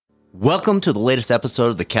Welcome to the latest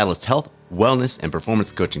episode of the Catalyst Health, Wellness, and Performance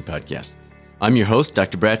Coaching Podcast. I'm your host,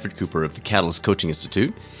 Dr. Bradford Cooper of the Catalyst Coaching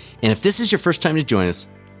Institute, and if this is your first time to join us,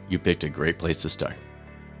 you picked a great place to start.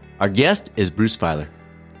 Our guest is Bruce Feiler,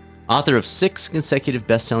 author of 6 consecutive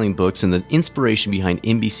best-selling books and the inspiration behind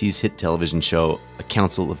NBC's hit television show, A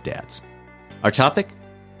Council of Dads. Our topic?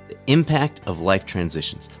 The impact of life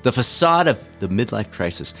transitions, the facade of the midlife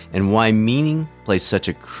crisis, and why meaning plays such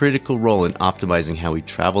a critical role in optimizing how we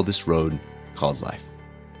travel this road called life.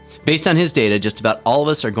 Based on his data, just about all of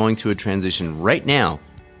us are going through a transition right now,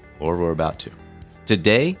 or we're about to.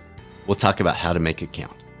 Today, we'll talk about how to make it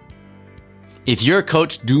count. If you're a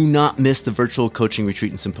coach, do not miss the virtual coaching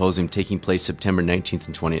retreat and symposium taking place September 19th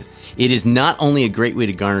and 20th. It is not only a great way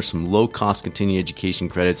to garner some low-cost continuing education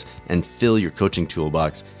credits and fill your coaching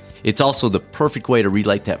toolbox, it's also the perfect way to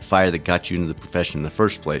relight that fire that got you into the profession in the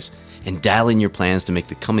first place and dial in your plans to make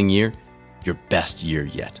the coming year your best year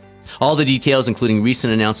yet. All the details, including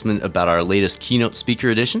recent announcement about our latest keynote speaker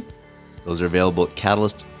edition, those are available at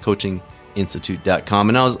catalystcoachinginstitute.com.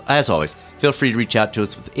 And as always, feel free to reach out to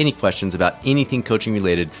us with any questions about anything coaching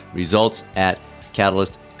related. Results at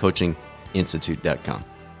catalystcoachinginstitute.com.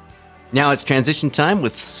 Now it's transition time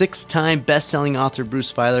with 6-time best-selling author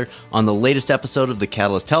Bruce Feiler on the latest episode of the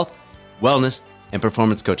Catalyst Health, Wellness, and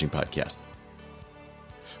Performance Coaching Podcast.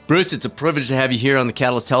 Bruce, it's a privilege to have you here on the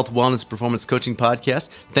Catalyst Health, Wellness, Performance Coaching Podcast.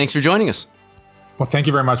 Thanks for joining us. Well, thank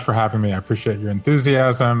you very much for having me. I appreciate your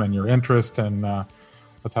enthusiasm and your interest, and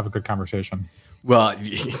let's have a good conversation. Well,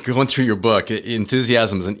 going through your book,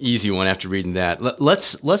 enthusiasm is an easy one after reading that.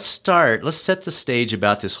 Let's set the stage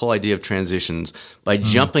about this whole idea of transitions by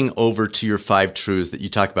jumping over to your 5 truths that you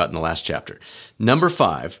talk about in the last chapter. Number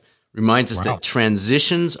 5 reminds us that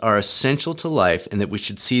transitions are essential to life and that we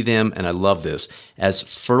should see them, and I love this, as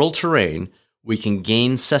fertile terrain we can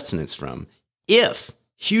gain sustenance from.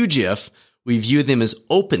 Huge if, we view them as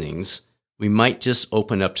openings, we might just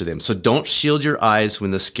open up to them. So don't shield your eyes when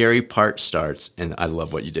the scary part starts. And I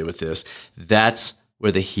love what you did with this. That's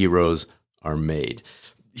where the heroes are made.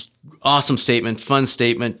 Awesome statement, fun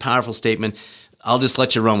statement, powerful statement. I'll just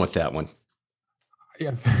let you run with that one.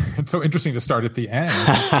 Yeah, it's so interesting to start at the end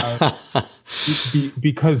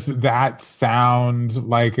because that sounds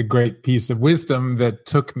like a great piece of wisdom that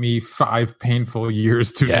took me 5 painful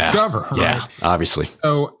years to discover. Right? Yeah, obviously.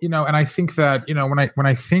 So, and I think that, when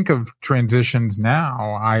I think of transitions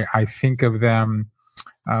now, I think of them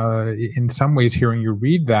in some ways, hearing you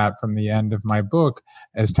read that from the end of my book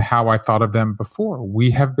as to how I thought of them before. We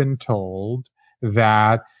have been told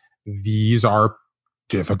that these are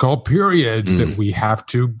difficult periods that we have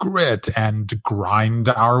to grit and grind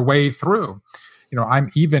our way through.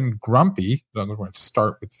 I'm even grumpy.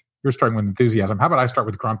 You're starting with enthusiasm. How about I start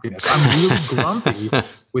with grumpiness? I'm really grumpy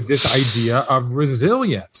with this idea of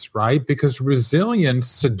resilience, right? Because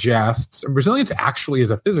resilience actually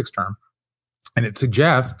is a physics term, and it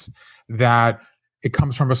suggests that it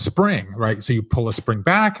comes from a spring, right? So you pull a spring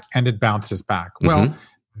back and it bounces back. Well,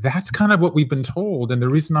 that's kind of what we've been told. And the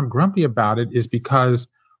reason I'm grumpy about it is because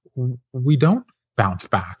we don't bounce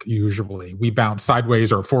back usually. We bounce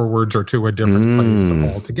sideways or forwards or to a different place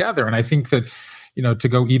altogether. And I think that, to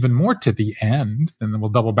go even more to the end, and then we'll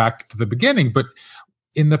double back to the beginning, but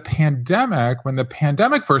in the pandemic, when the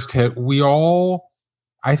pandemic first hit, we all,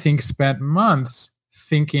 I think, spent months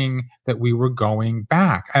thinking that we were going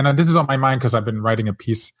back. And this is on my mind because I've been writing a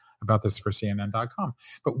piece about this for CNN.com.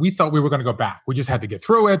 But we thought we were going to go back. We just had to get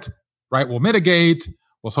through it, right? We'll mitigate,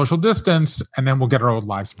 we'll social distance, and then we'll get our old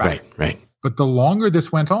lives back. Right. But the longer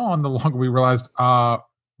this went on, the longer we realized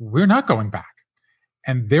we're not going back.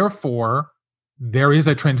 And therefore, there is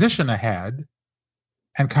a transition ahead.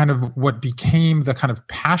 And kind of what became the kind of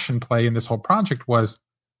passion play in this whole project was,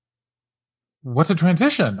 what's a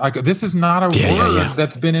transition? Like, this is not a word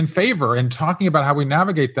that's been in favor, and talking about how we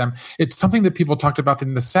navigate them. It's something that people talked about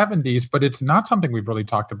in the 70s, but it's not something we've really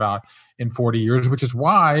talked about in 40 years, which is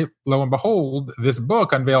why, lo and behold, this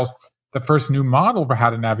book unveils the first new model for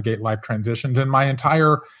how to navigate life transitions. And my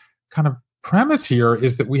entire kind of premise here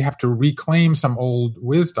is that we have to reclaim some old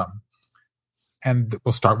wisdom. And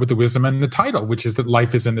we'll start with the wisdom in the title, which is that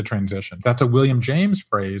life is in the transitions. That's a William James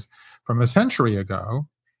phrase from a century ago.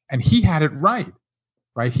 And he had it right?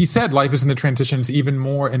 He said life is in the transitions, even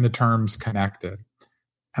more in the terms connected.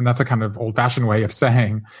 And that's a kind of old-fashioned way of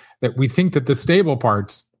saying that we think that the stable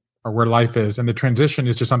parts are where life is, and the transition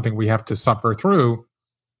is just something we have to suffer through.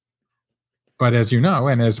 But as you know,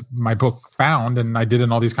 and as my book found, and I did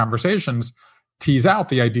in all these conversations, tease out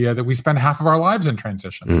the idea that we spend half of our lives in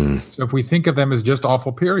transition. So if we think of them as just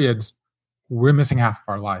awful periods, we're missing half of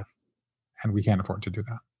our life, and we can't afford to do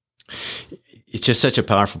that. It's just such a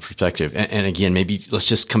powerful perspective. And again, maybe let's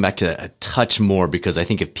just come back to that a touch more, because I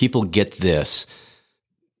think if people get this,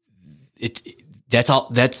 that's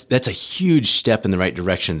a huge step in the right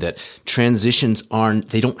direction, that transitions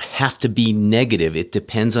they don't have to be negative. It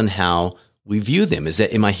depends on how we view them.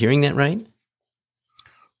 Am I hearing that right?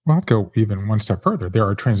 Well, I'd go even one step further. There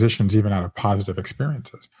are transitions even out of positive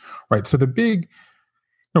experiences, right? So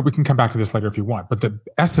we can come back to this later if you want, but the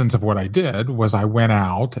essence of what I did was I went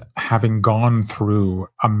out having gone through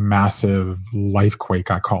a massive LifeQuake,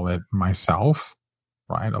 I call it, myself,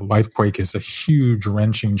 right? A LifeQuake is a huge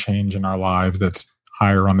wrenching change in our lives that's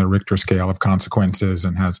higher on the Richter scale of consequences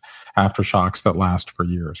and has aftershocks that last for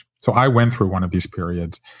years. So I went through one of these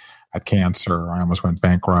periods. I had cancer. I almost went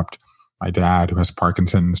bankrupt. My dad, who has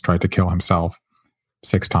Parkinson's, tried to kill himself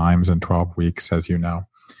 6 times in 12 weeks, as you know.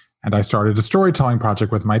 And I started a storytelling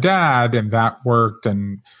project with my dad, and that worked.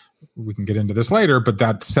 And we can get into this later, but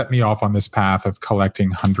that set me off on this path of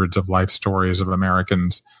collecting hundreds of life stories of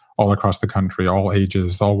Americans all across the country, all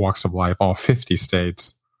ages, all walks of life, all 50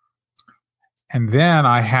 states. And then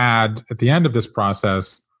I had, at the end of this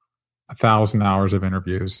process, 1,000 hours of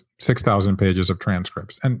interviews, 6,000 pages of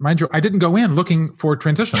transcripts. And mind you, I didn't go in looking for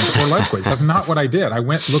transitions or LifeQuakes. That's not what I did. I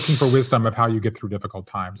went looking for wisdom of how you get through difficult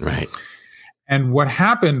times. Right. And what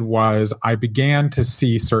happened was I began to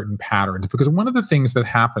see certain patterns, because one of the things that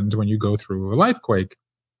happens when you go through a LifeQuake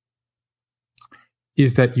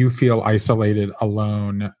is that you feel isolated,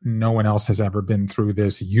 alone. No one else has ever been through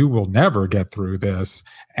this. You will never get through this.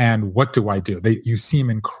 And what do I do? You seem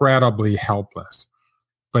incredibly helpless.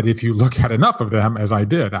 But if you look at enough of them, as I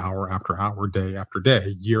did, hour after hour, day after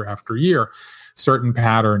day, year after year, certain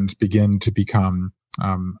patterns begin to become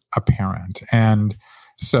apparent. And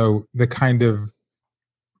so the kind of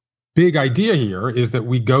big idea here is that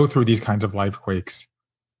we go through these kinds of LifeQuakes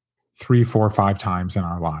 3, 4, 5 times in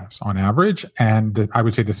our lives on average. And I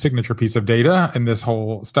would say the signature piece of data in this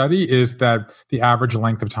whole study is that the average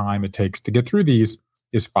length of time it takes to get through these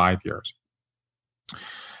is 5 years.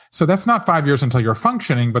 So that's not 5 years until you're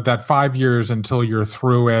functioning, but that 5 years until you're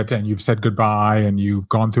through it and you've said goodbye and you've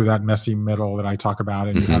gone through that messy middle that I talk about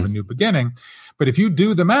and you have a new beginning. But if you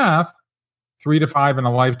do the math, 3 to 5 in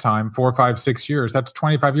a lifetime, 4, 5, 6 years, that's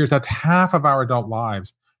 25 years. That's half of our adult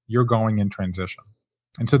lives. You're going in transition.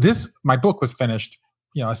 And so my book was finished,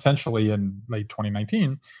 essentially in late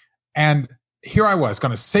 2019. And here I was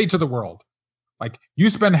going to say to the world, like, you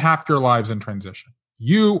spend half your lives in transition.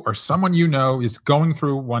 You or someone you know is going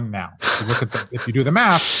through one now. If you do the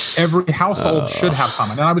math, every household should have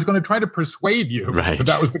someone. And I was going to try to persuade you that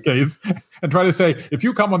that was the case and try to say, if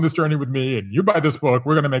you come on this journey with me and you buy this book,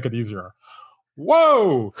 we're going to make it easier.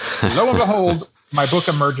 Whoa! Lo and behold, my book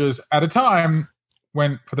emerges at a time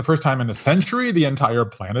when, for the first time in a century, the entire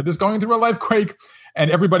planet is going through a LifeQuake and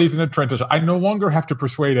everybody's in a transition. I no longer have to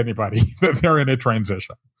persuade anybody that they're in a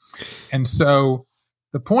transition. And so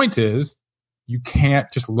the point is, you can't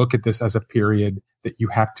just look at this as a period that you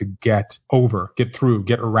have to get over, get through,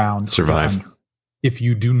 get around, survive. If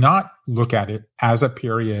you do not look at it as a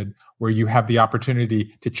period where you have the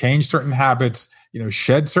opportunity to change certain habits,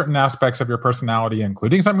 shed certain aspects of your personality,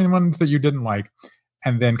 including some of the ones that you didn't like,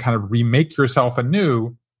 and then kind of remake yourself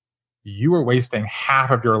anew, you are wasting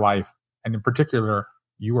half of your life. And in particular,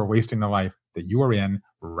 you are wasting the life that you are in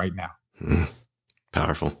right now.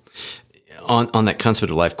 Powerful. On that concept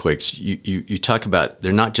of LifeQuakes, you talk about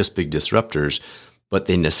they're not just big disruptors, but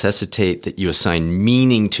they necessitate that you assign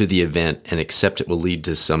meaning to the event and accept it will lead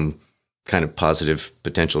to some kind of positive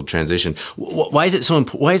potential transition. Why is it so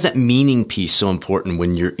important? Why is that meaning piece so important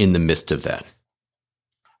when you're in the midst of that?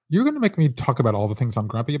 You're going to make me talk about all the things I'm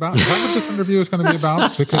grumpy about? Is that what this interview is going to be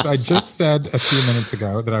about? Because I just said a few minutes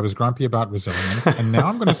ago that I was grumpy about resilience, and now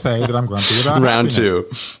I'm going to say that I'm grumpy about round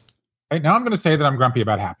happiness. 2. Right now I'm going to say that I'm grumpy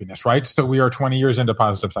about happiness, right? So we are 20 years into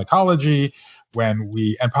positive psychology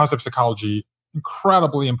and positive psychology,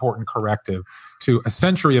 incredibly important corrective to a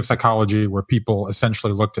century of psychology where people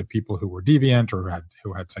essentially looked at people who were deviant or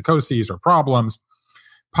who had psychoses or problems.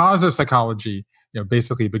 Positive psychology,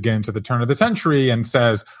 basically begins at the turn of the century and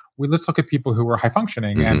says, let's look at people who are high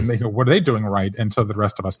functioning and what are they doing right? And so the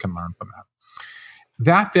rest of us can learn from that.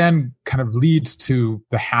 That then kind of leads to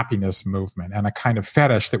the happiness movement and a kind of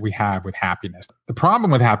fetish that we have with happiness. The problem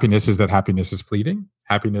with happiness is that happiness is fleeting.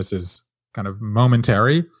 Happiness is kind of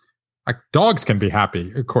momentary. Like dogs can be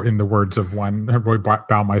happy, in the words of one, Roy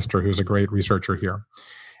Baumeister, who's a great researcher here.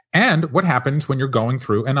 And what happens when you're going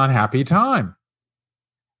through an unhappy time?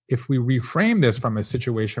 If we reframe this from a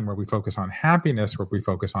situation where we focus on happiness, where we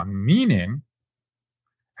focus on meaning,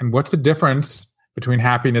 and what's the difference between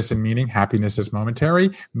happiness and meaning? Happiness is momentary.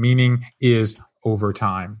 Meaning is over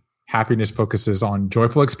time. Happiness focuses on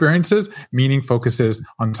joyful experiences. Meaning focuses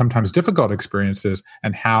on sometimes difficult experiences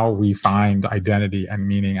and how we find identity and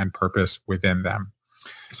meaning and purpose within them.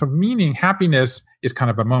 So meaning, happiness is kind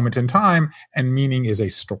of a moment in time, and meaning is a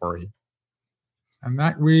story. And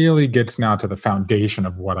that really gets now to the foundation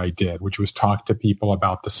of what I did, which was talk to people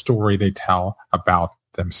about the story they tell about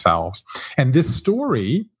themselves. And this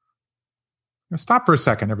story, stop for a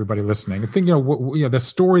second, everybody listening, and think, the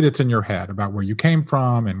story that's in your head about where you came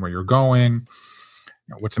from and where you're going,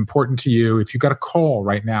 what's important to you. If you got a call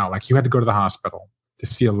right now, like you had to go to the hospital to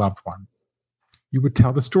see a loved one, you would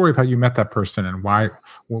tell the story of how you met that person and why,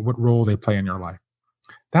 what role they play in your life.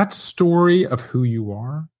 That story of who you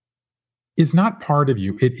are is not part of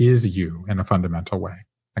you. It is you in a fundamental way.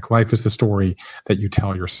 Like life is the story that you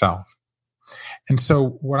tell yourself. And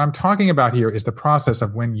so what I'm talking about here is the process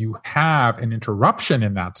of when you have an interruption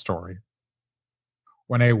in that story,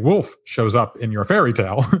 when a wolf shows up in your fairy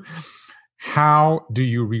tale, how do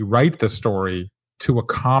you rewrite the story to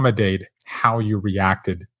accommodate how you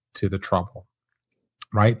reacted to the trouble?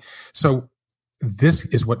 Right? So this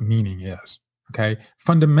is what meaning is. Okay.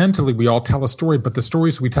 Fundamentally, we all tell a story, but the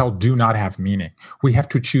stories we tell do not have meaning. We have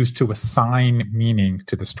to choose to assign meaning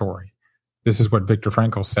to the story. This is what Viktor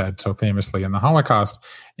Frankl said so famously in the Holocaust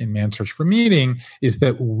in Man's Search for Meaning, is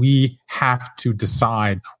that we have to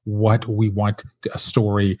decide what we want a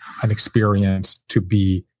story, an experience to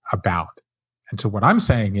be about. And so what I'm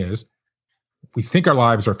saying is, we think our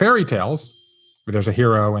lives are fairy tales, where there's a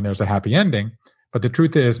hero and there's a happy ending. But the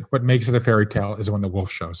truth is, what makes it a fairy tale is when the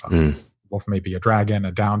wolf shows up. Wolf may be a dragon,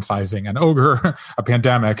 a downsizing, an ogre, a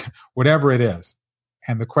pandemic, whatever it is.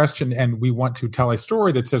 And the question, and we want to tell a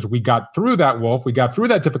story that says we got through that wolf, we got through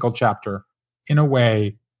that difficult chapter in a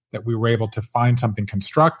way that we were able to find something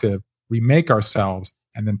constructive, remake ourselves,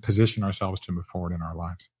 and then position ourselves to move forward in our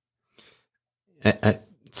lives. It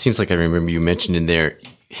seems like I remember you mentioned in there,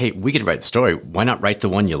 hey, we could write the story. Why not write the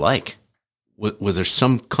one you like? Was there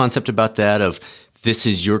some concept about that of this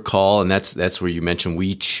is your call, and that's where you mentioned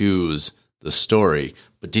we choose the story,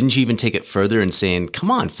 but didn't you even take it further and saying, come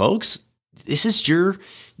on, folks, this is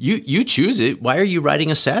you choose it. Why are you writing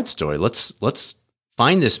a sad story? Let's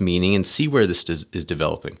find this meaning and see where this is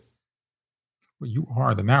developing. Well, you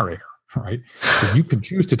are the narrator, right? So you can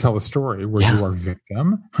choose to tell a story where you are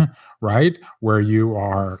victim, right? Where you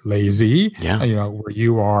are lazy, where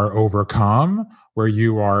you are overcome, where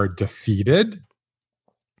you are defeated,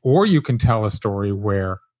 or you can tell a story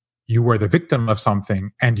where you were the victim of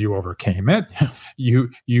something and you overcame it.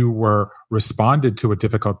 You were responded to a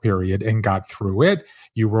difficult period and got through it.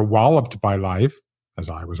 You were walloped by life, as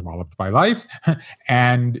I was walloped by life,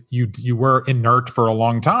 and you were inert for a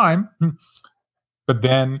long time. But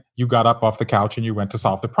then you got up off the couch and you went to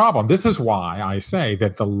solve the problem. This is why I say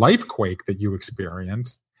that the LifeQuake that you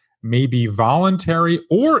experience may be voluntary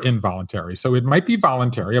or involuntary. So it might be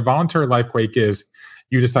voluntary. A voluntary LifeQuake is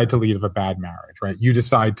you decide to leave a bad marriage, right? You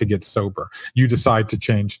decide to get sober. You decide to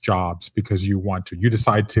change jobs because you want to. You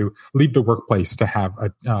decide to leave the workplace to have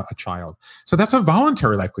a child. So that's a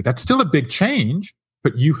voluntary LifeQuake. That's still a big change,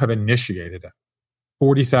 but you have initiated it.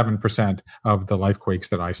 47% of the LifeQuakes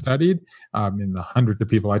that I studied, in the hundreds of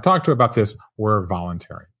people I talked to about this, were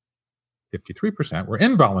voluntary. 53% were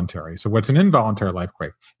involuntary. So what's an involuntary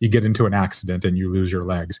LifeQuake? You get into an accident and you lose your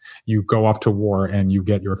legs. You go off to war and you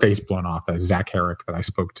get your face blown off, as Zach Herrick that I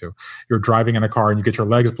spoke to. You're driving in a car and you get your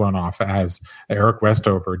legs blown off, as Eric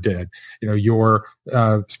Westover did. Your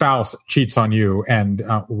spouse cheats on you and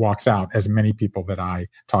walks out, as many people that I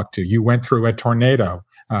talked to. You went through a tornado,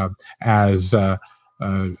 as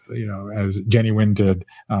Jenny Wynn did,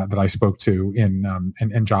 that I spoke to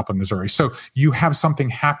in Joplin, Missouri. So you have something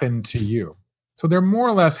happen to you. So they're more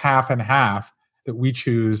or less half and half that we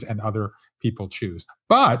choose and other people choose.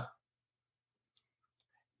 But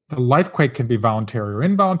the LifeQuake can be voluntary or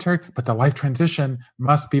involuntary, but the life transition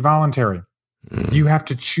must be voluntary. You have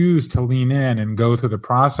to choose to lean in and go through the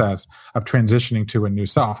process of transitioning to a new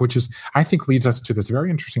self, which is, I think, leads us to this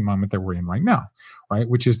very interesting moment that we're in right now, right?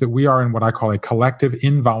 Which is that we are in what I call a collective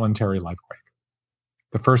involuntary LifeQuake,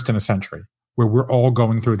 the first in a century, where we're all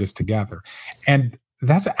going through this together. And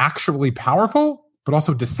that's actually powerful, but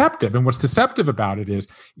also deceptive. And what's deceptive about it is,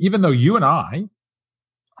 even though you and I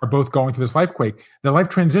are both going through this LifeQuake, the life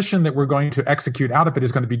transition that we're going to execute out of it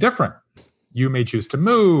is going to be different. You may choose to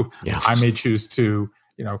move. Yeah. I may choose to,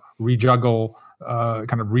 rejuggle,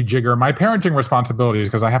 rejigger my parenting responsibilities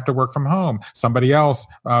because I have to work from home. Somebody else,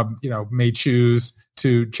 may choose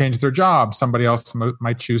to change their job. Somebody else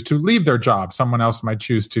might choose to leave their job. Someone else might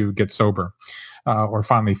choose to get sober or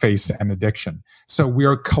finally face an addiction. So we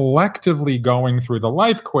are collectively going through the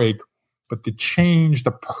LifeQuake, but the change,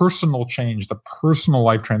 the personal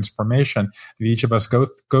life transformation that each of us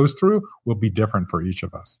goes through will be different for each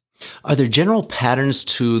of us. Are there general patterns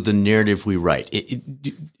to the narrative we write?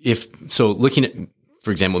 Looking at,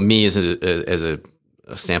 for example, me as a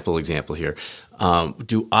sample example here,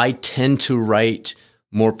 do I tend to write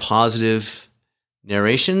more positive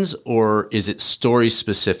narrations, or is it story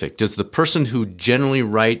specific? Does the person who generally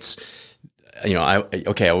writes,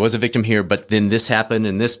 I was a victim here, but then this happened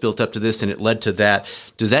and this built up to this and it led to that,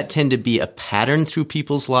 does that tend to be a pattern through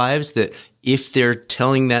people's lives that if they're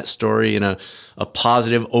telling that story in a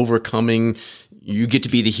positive, overcoming, you get to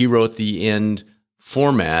be the hero at the end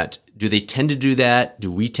format, do they tend to do that?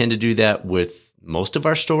 Do we tend to do that with most of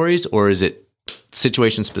our stories, or is it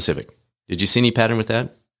situation specific? Did you see any pattern with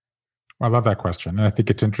that? I love that question, and I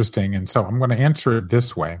think it's interesting. And so I'm going to answer it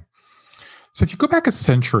this way. So if you go back a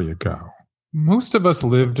century ago, most of us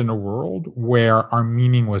lived in a world where our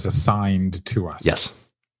meaning was assigned to us. Yes.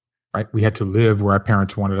 Right? We had to live where our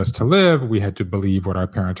parents wanted us to live. We had to believe what our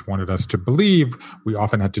parents wanted us to believe. We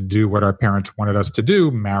often had to do what our parents wanted us to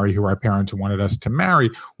do, marry who our parents wanted us to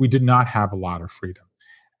marry. We did not have a lot of freedom.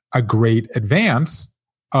 A great advance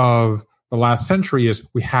of the last century is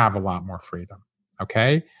we have a lot more freedom.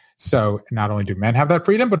 Okay? So not only do men have that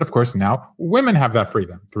freedom, but of course now women have that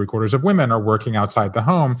freedom. 3/4 of women are working outside the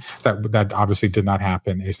home. That obviously did not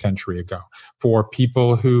happen a century ago. For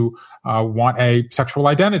people who want a sexual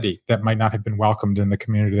identity that might not have been welcomed in the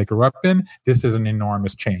community they grew up in, this is an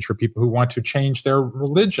enormous change. For people who want to change their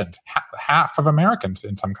religions, half of Americans,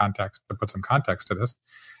 in some context, to put some context to this,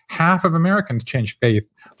 half of Americans change faith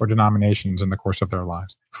or denominations in the course of their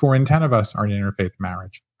lives. 4 in 10 of us are in interfaith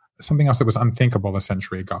marriage. Something else that was unthinkable a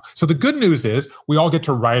century ago. So the good news is we all get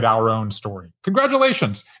to write our own story.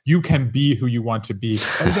 Congratulations. You can be who you want to be.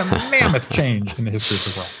 That is a mammoth change in the history of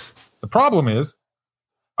the world. The problem is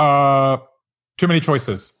too many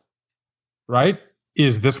choices, right?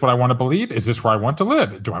 Is this what I want to believe? Is this where I want to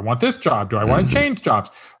live? Do I want this job? Do I want to change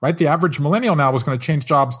jobs? Right? The average millennial now is going to change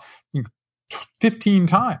jobs 15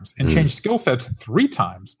 times and change skill sets 3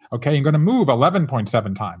 times. Okay. And going to move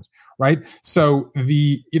 11.7 times. Right. So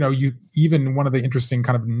even one of the interesting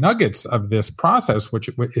kind of nuggets of this process, which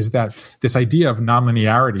is that this idea of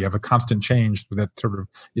nonlinearity, of a constant change that sort of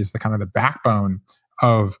is the kind of the backbone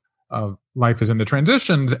of life is in the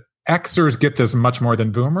transitions. Xers get this much more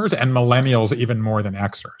than boomers, and millennials even more than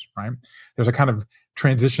Xers, right? There's a kind of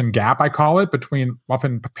transition gap, I call it, between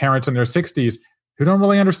often parents in their 60s who don't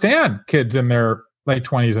really understand kids in their late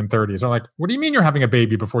 20s and 30s. They're like, what do you mean you're having a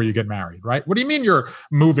baby before you get married, right? What do you mean you're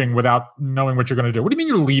moving without knowing what you're going to do? What do you mean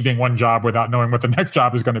you're leaving one job without knowing what the next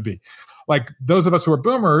job is going to be? Like those of us who are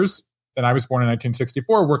boomers, and I was born in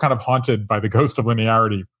 1964, we're kind of haunted by the ghost of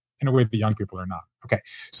linearity in a way that young people are not. Okay,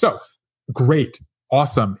 so great,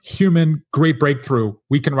 awesome, human, great breakthrough.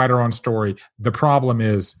 We can write our own story. The problem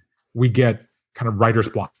is we get kind of writer's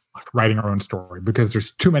block writing our own story because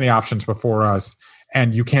there's too many options before us.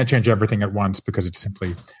 And you can't change everything at once because it's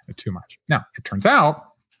simply too much. Now, it turns out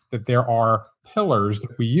that there are pillars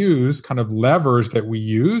that we use, kind of levers that we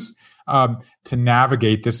use to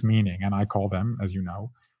navigate this meaning. And I call them, as you know,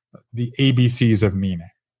 the ABCs of meaning.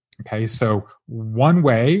 Okay, so one of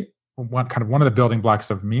the building blocks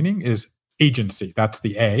of meaning is agency. That's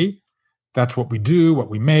the A. That's what we do, what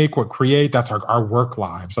we make, what create. That's our work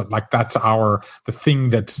lives. Like that's the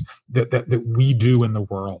thing that we do in the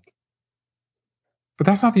world. But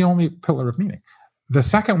that's not the only pillar of meaning. The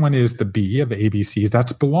second one is the B of the ABCs.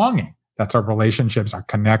 That's belonging. That's our relationships, our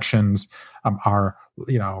connections, our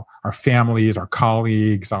families, our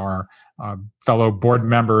colleagues, our fellow board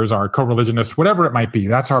members, our co-religionists, whatever it might be.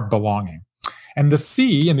 That's our belonging. And the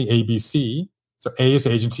C in the ABC, so A is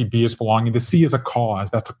agency, B is belonging. The C is a cause.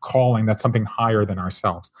 That's a calling. That's something higher than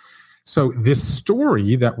ourselves. So this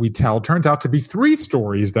story that we tell turns out to be 3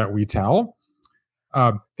 stories that we tell.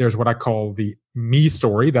 There's what I call the me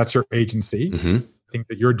story. That's your agency, thing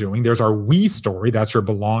that you're doing. There's our we story. That's your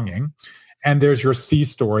belonging. And there's your C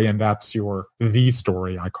story, and that's your the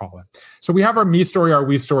story, I call it. So we have our me story, our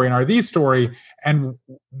we story, and our the story. And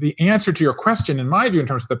the answer to your question, in my view, in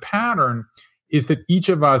terms of the pattern, is that each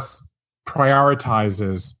of us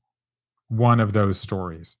prioritizes one of those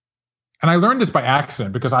stories. And I learned this by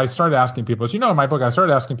accident because I started asking people, as you know, in my book, I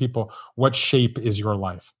started asking people, what shape is your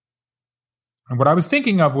life? And what I was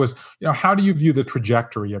thinking of was, how do you view the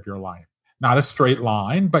trajectory of your life? Not a straight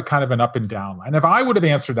line, but kind of an up and down line. If I would have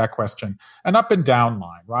answered that question, an up and down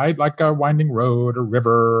line, right? Like a winding road, a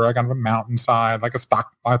river, kind of a mountainside, like a lot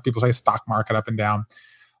of people say stock market up and down.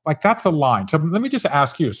 Like that's a line. So let me just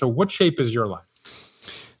ask you, so what shape is your life?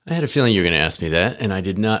 I had a feeling you were going to ask me that, and I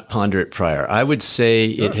did not ponder it prior. I would say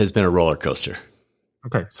it has been a roller coaster.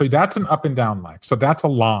 Okay, so that's an up and down life. So that's a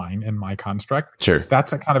line in my construct. Sure.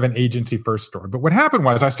 That's a kind of an agency first story. But what happened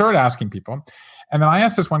was I started asking people, and then I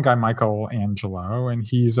asked this one guy, Michael Angelo, and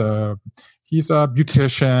he's a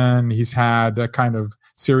beautician. He's had a kind of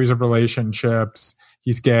series of relationships.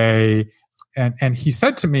 He's gay. And he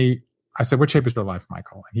said to me, I said, what shape is your life,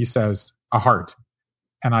 Michael? And he says, a heart.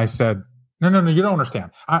 And I said, no, you don't understand.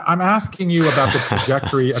 I'm asking you about the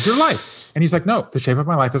trajectory of your life. And he's like, no, the shape of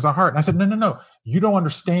my life is a heart. And I said, no, you don't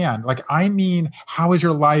understand. Like, I mean, how has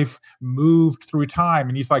your life moved through time?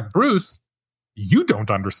 And he's like, Bruce, you don't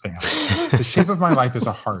understand. The shape of my life is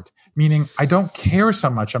a heart, meaning I don't care so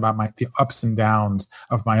much about the ups and downs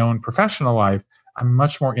of my own professional life. I'm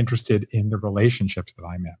much more interested in the relationships that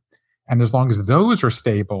I'm in. And as long as those are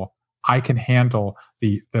stable, I can handle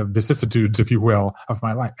the vicissitudes, if you will, of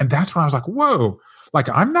my life. And that's when I was like, whoa, like,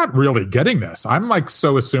 I'm not really getting this. I'm like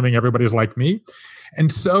so assuming everybody's like me.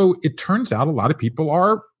 And so it turns out a lot of people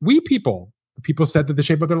are we people. People said that the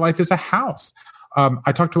shape of their life is a house.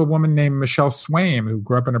 I talked to a woman named Michelle Swaim, who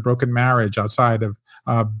grew up in a broken marriage outside of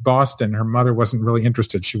Boston. Her mother wasn't really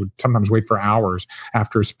interested. She would sometimes wait for hours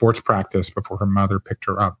after sports practice before her mother picked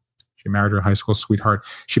her up. She married her high school sweetheart.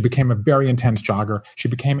 She became a very intense jogger. She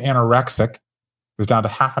became anorexic. Was down to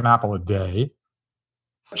half an apple a day.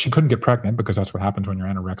 She couldn't get pregnant because that's what happens when you're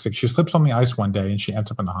anorexic. She slips on the ice one day and she ends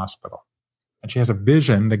up in the hospital. And she has a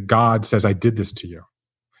vision that God says, I did this to you.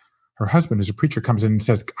 Her husband, who's a preacher, comes in and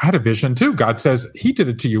says, I had a vision too. God says, he did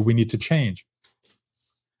it to you. We need to change.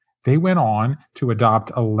 They went on to adopt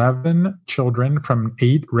 11 children from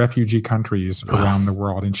 8 refugee countries around the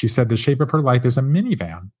world. And she said the shape of her life is a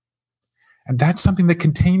minivan. And that's something that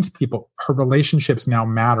contains people. Her relationships now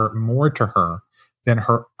matter more to her than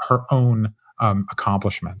her own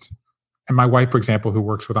accomplishments. And my wife, for example, who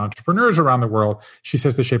works with entrepreneurs around the world, she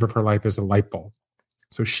says the shape of her life is a light bulb.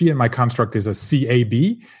 So she in my construct is a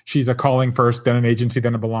CAB. She's a calling first, then an agency,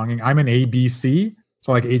 then a belonging. I'm an ABC.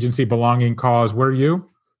 So like agency, belonging, cause. What are you?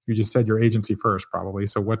 You just said your agency first, probably.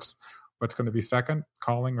 So what's going to be second?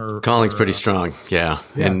 Calling or calling's pretty strong, yeah,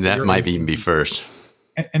 and so that might even be first.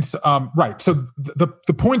 And so, right. So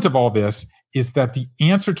the point of all this is that the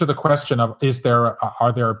answer to the question of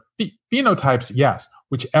are there phenotypes? Yes.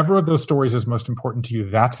 Whichever of those stories is most important to you,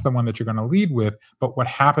 that's the one that you're going to lead with. But what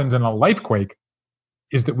happens in a LifeQuake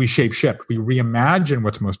is that we shape shift. We reimagine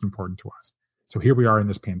what's most important to us. So here we are in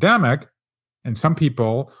this pandemic, and some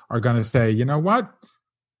people are going to say, you know what,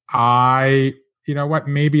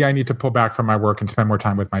 maybe I need to pull back from my work and spend more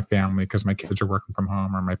time with my family because my kids are working from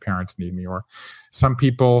home or my parents need me. Or some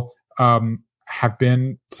people have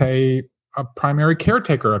been, say, a primary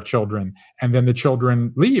caretaker of children, and then the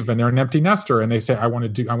children leave and they're an empty nester and they say, I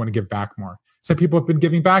want to give back more. Some people have been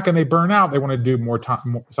giving back and they burn out. They want to do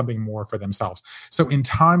something more for themselves. So in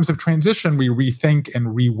times of transition, we rethink and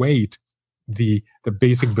reweight the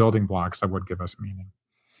basic building blocks that would give us meaning.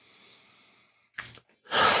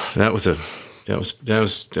 That was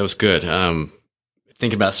good.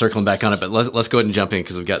 Thinking about circling back on it, but let's go ahead and jump in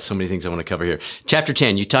because we've got so many things I want to cover here. Chapter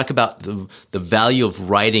 10, you talk about the value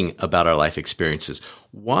of writing about our life experiences.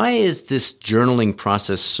 Why is this journaling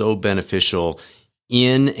process so beneficial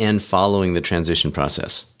in and following the transition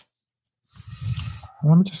process?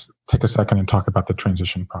 Let me just take a second and talk about the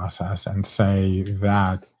transition process and say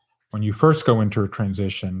that when you first go into a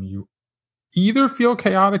transition, you either feel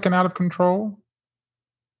chaotic and out of control,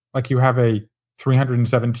 like you have a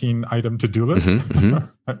 317 item to-do list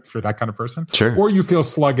for that kind of person, sure, or you feel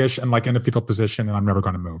sluggish and like in a fetal position and I'm never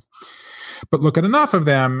going to move. But look at enough of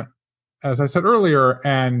them, as I said earlier,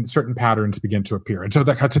 and certain patterns begin to appear. And so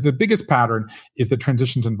the biggest pattern is that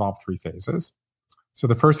transitions involve 3 phases. So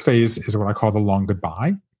the first phase is what I call the long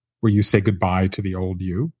goodbye, where you say goodbye to the old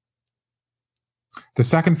you. The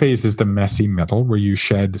second phase is the messy middle, where you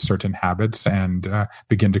shed certain habits and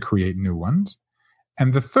begin to create new ones.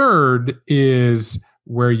 And the third is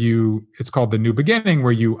where it's called the new beginning,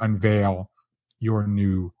 where you unveil your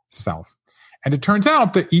new self. And it turns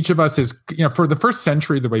out that each of us is, for the first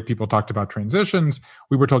century, the way people talked about transitions,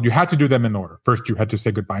 we were told you had to do them in order. First, you had to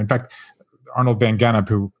say goodbye. In fact, Arnold van Gennep,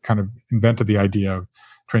 who kind of invented the idea of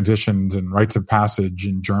transitions and rites of passage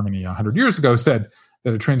in Germany 100 years ago, said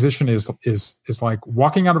that a transition is like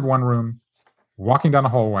walking out of one room, walking down a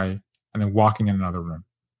hallway, and then walking in another room.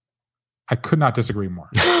 I could not disagree more.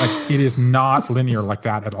 Like, it is not linear like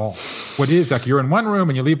that at all. What it is, like, you're in one room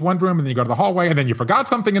and you leave one room and then you go to the hallway and then you forgot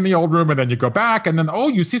something in the old room and then you go back and then,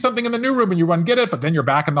 you see something in the new room and you run get it, but then you're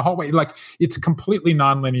back in the hallway. Like, it's completely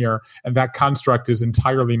nonlinear, and that construct is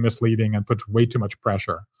entirely misleading and puts way too much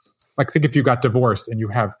pressure Like, think if you got divorced and you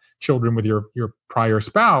have children with your prior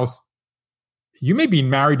spouse, you may be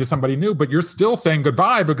married to somebody new, but you're still saying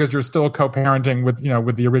goodbye because you're still co-parenting with,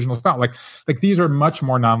 with the original spouse. Like these are much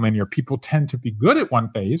more nonlinear. People tend to be good at one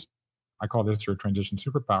phase. I call this your transition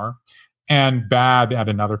superpower, and bad at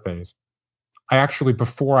another phase. I actually,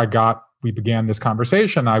 before we began this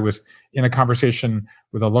conversation, I was in a conversation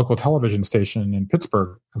with a local television station in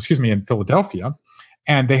in Philadelphia.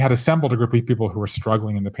 And they had assembled a group of people who were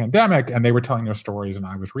struggling in the pandemic, and they were telling their stories, and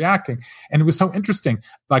I was reacting. And it was so interesting.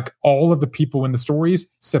 Like, all of the people in the stories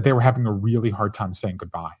said they were having a really hard time saying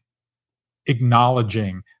goodbye,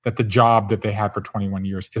 acknowledging that the job that they had for 21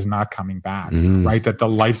 years is not coming back, right? That the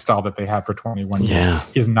lifestyle that they had for 21 years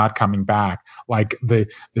is not coming back. Like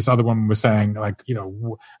this other woman was saying, like,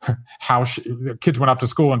 how the kids went off to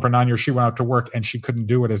school, and for 9 years she went out to work, and she couldn't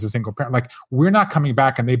do it as a single parent. Like, we're not coming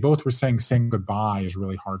back. And they both were saying goodbye is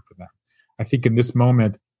really hard for them. I think in this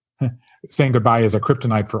moment, saying goodbye is a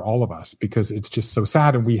kryptonite for all of us, because it's just so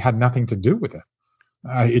sad, and we had nothing to do with it.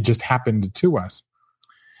 It just happened to us.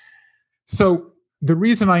 So the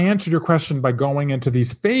reason I answered your question by going into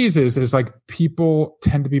these phases is, like, people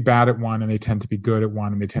tend to be bad at one, and they tend to be good at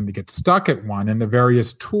one, and they tend to get stuck at one. And the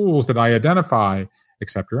various tools that I identify,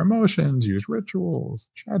 accept your emotions, use rituals,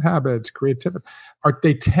 chat habits, creativity,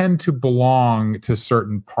 they tend to belong to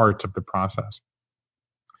certain parts of the process.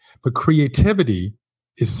 But creativity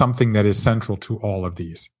is something that is central to all of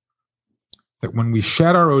these. That when we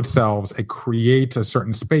shed our old selves, it creates a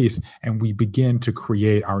certain space, and we begin to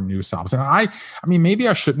create our new selves. And I mean, maybe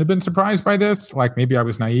I shouldn't have been surprised by this. Like, maybe I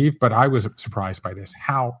was naive, but I was surprised by this.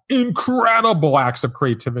 How incredible acts of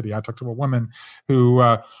creativity. I talked to a woman who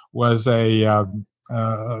was a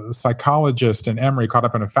psychologist in Emory, caught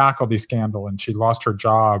up in a faculty scandal, and she lost her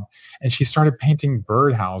job, and she started painting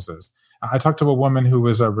birdhouses. I talked to a woman who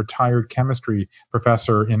was a retired chemistry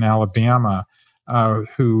professor in Alabama,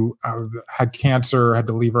 who had cancer, had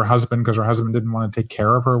to leave her husband because her husband didn't want to take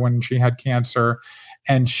care of her when she had cancer.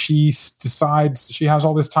 And she decides she has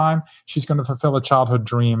all this time. She's going to fulfill a childhood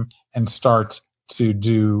dream and start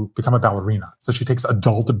to become a ballerina. So she takes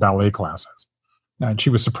adult ballet classes. And she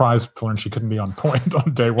was surprised to learn she couldn't be on point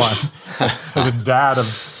on day one. As a dad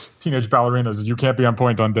of teenage ballerinas, you can't be on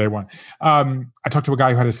point on day one. I talked to a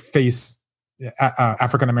guy who had his face,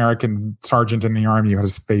 African-American sergeant in the army, who had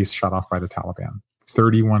his face shot off by the Taliban.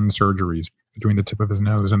 31 surgeries between the tip of his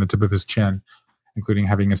nose and the tip of his chin, including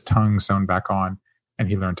having his tongue sewn back on. And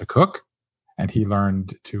he learned to cook, and he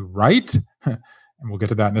learned to write, and we'll get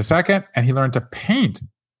to that in a second, and he learned to paint.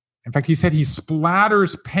 In fact, he said he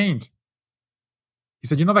splatters paint. He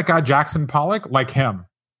said, that guy Jackson Pollock? Like him.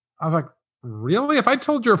 I was like, really? If I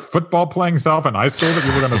told your football playing self in high school that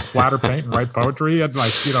you were going to splatter paint and write poetry and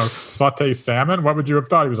saute salmon, what would you have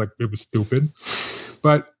thought? He was like, it was stupid.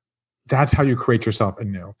 But that's how you create yourself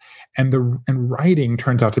anew. And writing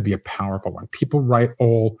turns out to be a powerful one. People write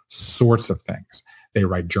all sorts of things. They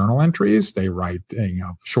write journal entries, they write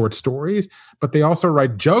short stories, but they also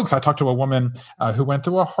write jokes. I talked to a woman who went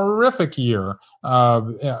through a horrific year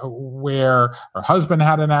where her husband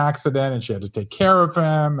had an accident and she had to take care of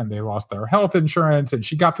him, and they lost their health insurance, and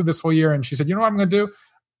she got through this whole year, and she said, what I'm going to do?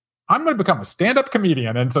 I'm going to become a stand-up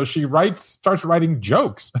comedian. And so she starts writing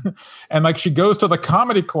jokes. And she goes to the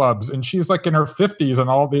comedy clubs, and she's in her 50s, and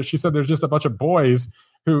all this. She said there's just a bunch of boys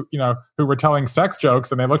who were telling sex jokes,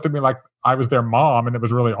 and they looked at me like I was their mom, and it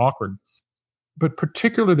was really awkward. But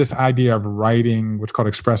particularly this idea of writing, what's called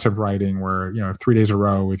expressive writing, where, 3 days in a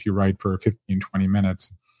row, if you write for 15, 20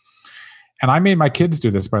 minutes. And I made my kids do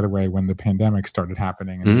this, by the way, when the pandemic started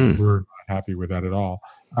happening, and we were not happy with that at all.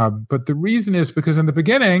 But the reason is because in the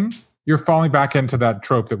beginning, you're falling back into that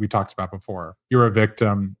trope that we talked about before. You're a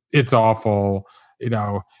victim. It's awful.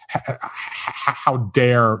 How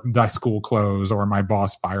dare my school close or my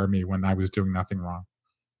boss fire me when I was doing nothing wrong?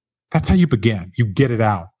 That's how you begin. You get it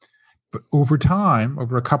out. But over time,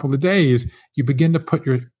 over a couple of days, you begin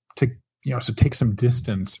to take some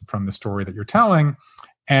distance from the story that you're telling,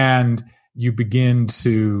 and you begin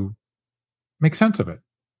to make sense of it.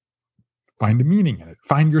 Find a meaning in it.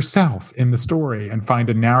 Find yourself in the story, and find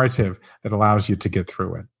a narrative that allows you to get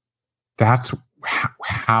through it. That's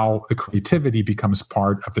how the creativity becomes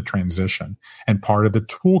part of the transition and part of the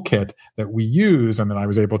toolkit that we use, and that I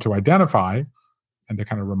was able to identify. And to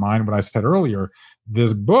kind of remind what I said earlier,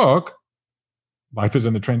 this book, Life is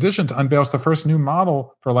in the Transitions, unveils the first new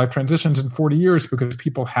model for life transitions in 40 years, because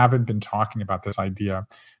people haven't been talking about this idea,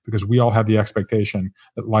 because we all had the expectation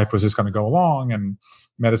that life was just going to go along, and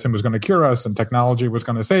medicine was going to cure us, and technology was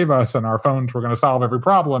going to save us, and our phones were going to solve every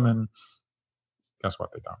problem. And guess what?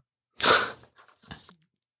 They don't.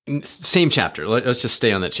 Same chapter. Let's just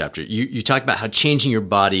stay on that chapter. You talk about how changing your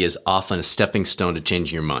body is often a stepping stone to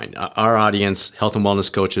changing your mind. Our audience, health and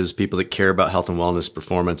wellness coaches, people that care about health and wellness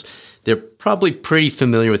performance, they're probably pretty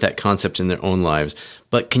familiar with that concept in their own lives.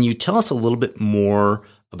 But can you tell us a little bit more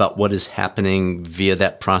about what is happening via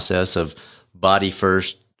that process of body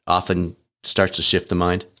first often starts to shift the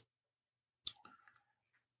mind?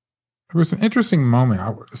 It was an interesting moment.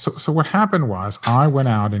 So what happened was I went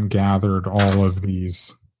out and gathered all of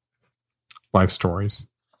these life stories,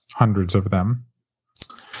 hundreds of them.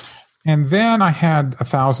 And then I had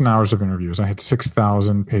 1,000 hours of interviews. I had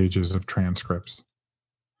 6,000 pages of transcripts.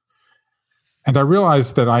 And I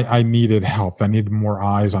realized that I needed help. I needed more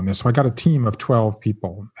eyes on this. So I got a team of 12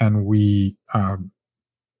 people, and we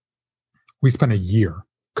spent a year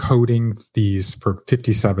coding these for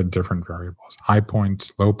 57 different variables: high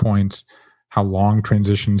points, low points, how long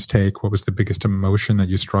transitions take, what was the biggest emotion that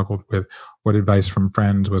you struggled with, what advice from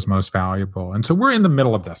friends was most valuable. And so we're in the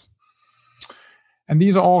middle of this. And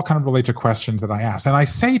these all kind of relate to questions that I asked. And I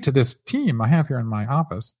say to this team I have here in my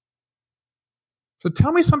office, so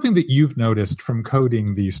tell me something that you've noticed from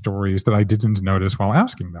coding these stories that I didn't notice while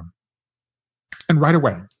asking them. And right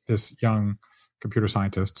away, this young computer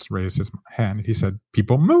scientist raised his hand. He said,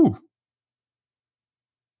 people move.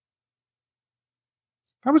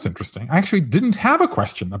 That was interesting. I actually didn't have a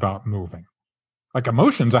question about moving. Like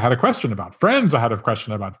emotions, I had a question about. Friends, I had a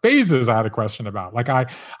question about. Phases, I had a question about. Like I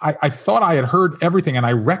thought I had heard everything and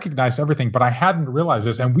I recognized everything, but I hadn't realized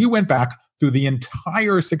this. And we went back through the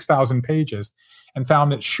entire 6,000 pages and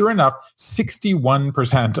found that sure enough,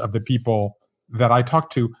 61% of the people that I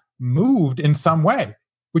talked to moved in some way,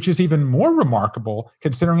 which is even more remarkable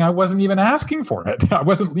considering I wasn't even asking for it. I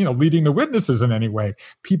wasn't, leading the witnesses in any way.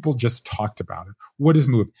 People just talked about it. What is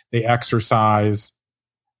moved? They exercise.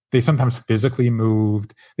 They sometimes physically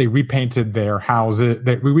moved. They repainted their houses.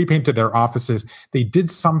 They repainted their offices. They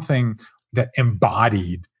did something that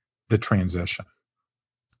embodied the transition.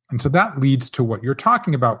 And so that leads to what you're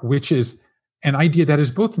talking about, which is an idea that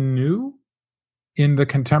is both new in the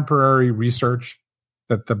contemporary research,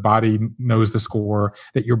 that the body knows the score,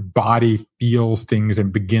 that your body feels things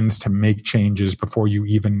and begins to make changes before you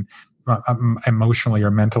even emotionally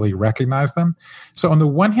or mentally recognize them. So on the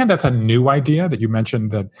one hand, that's a new idea that you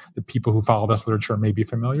mentioned that the people who follow this literature may be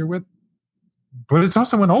familiar with, but it's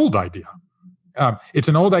also an old idea. It's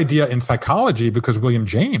an old idea in psychology because William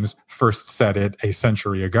James first said it a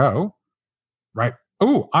century ago, right?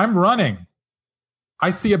 Oh, I'm running. I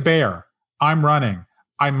see a bear. I'm running.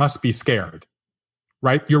 I must be scared.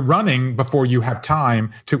 Right? You're running before you have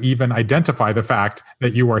time to even identify the fact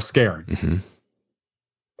that you are scared. Mm-hmm.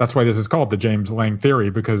 That's why this is called the James Lang theory,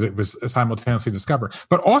 because it was simultaneously discovered.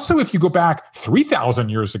 But also, if you go back 3,000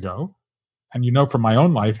 years ago, and from my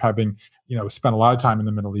own life, having spent a lot of time in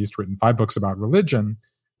the Middle East, written 5 books about religion,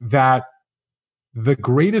 that the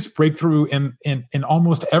greatest breakthrough in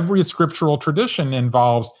almost every scriptural tradition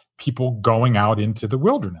involves people going out into the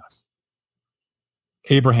wilderness.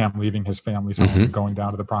 Abraham leaving his family's home and going down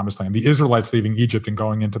to the promised land. The Israelites leaving Egypt and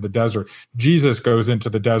going into the desert. Jesus goes into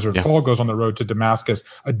the desert. Yeah. Paul goes on the road to Damascus.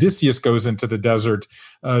 Odysseus goes into the desert.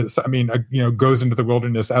 Goes into the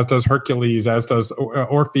wilderness, as does Hercules, as does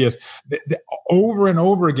Orpheus. Over and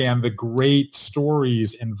over again, the great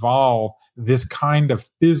stories involve this kind of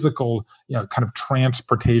physical, kind of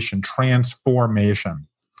transportation, transformation.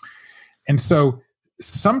 And so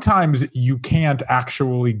sometimes you can't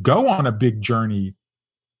actually go on a big journey,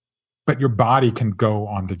 but your body can go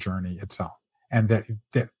on the journey itself. And that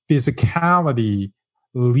physicality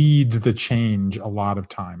leads the change a lot of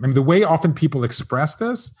time. And the way often people express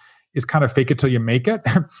this is kind of fake it till you make it,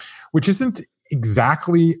 which isn't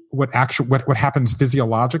exactly what happens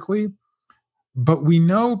physiologically, but we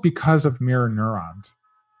know because of mirror neurons,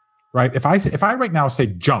 right? If I right now say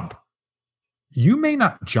jump, you may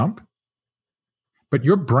not jump, but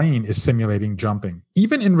your brain is simulating jumping,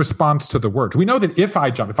 even in response to the words. We know that if I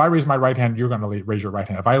jump, if I raise my right hand, you're going to raise your right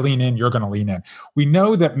hand. If I lean in, you're going to lean in. We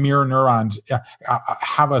know that mirror neurons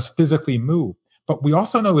have us physically move, but we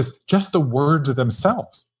also know is just the words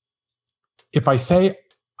themselves. If I say,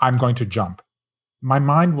 I'm going to jump, my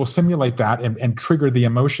mind will simulate that and trigger the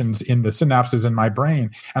emotions in the synapses in my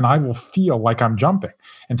brain, and I will feel like I'm jumping.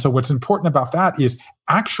 And so what's important about that is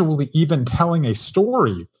actually even telling a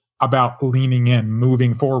story about leaning in,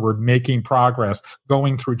 moving forward, making progress,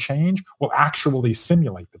 going through change will actually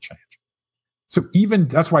simulate the change. So even,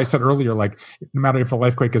 that's why I said earlier, like, no matter if the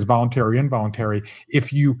LifeQuake is voluntary or involuntary,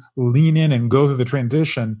 if you lean in and go through the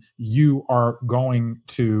transition, you are going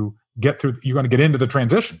to get through, you're going to get into the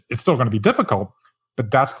transition. It's still going to be difficult,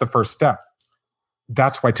 but that's the first step.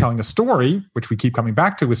 that's why telling a story, which we keep coming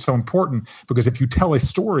back to, is so important, because if you tell a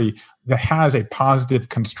story that has a positive,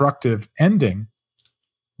 constructive ending,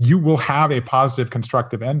 you will have a positive,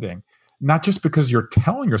 constructive ending, not just because you're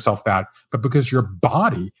telling yourself that, but because your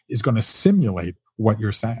body is going to simulate what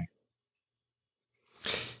you're saying.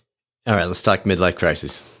 All right, let's talk midlife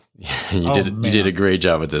crisis. You did a great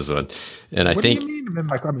job with this one. And what do you mean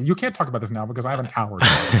midlife? I mean, you can't talk about this now because I have an hour.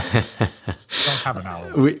 I don't have an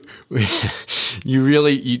hour.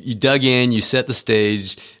 You dug in, you set the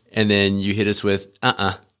stage, and then you hit us with,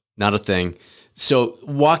 not a thing. So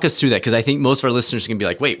walk us through that, because I think most of our listeners are going to be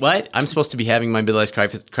like, wait, what? I'm supposed to be having my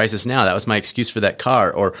midlife crisis now. That was my excuse for that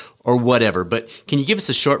car or whatever. But can you give us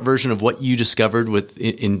a short version of what you discovered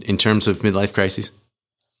in terms of midlife crises?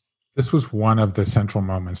 This was one of the central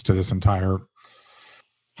moments to this entire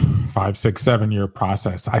 5, 6, 7 year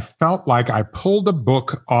process. I felt like I pulled a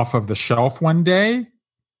book off of the shelf one day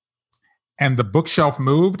and the bookshelf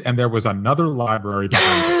moved and there was another library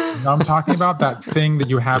behind it. You know what I'm talking about? That thing that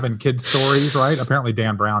you have in kids' stories, right? Apparently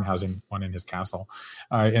Dan Brown has one in his castle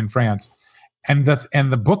in France. And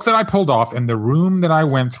the book that I pulled off and the room that I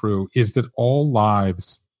went through is that all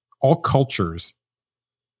lives, all cultures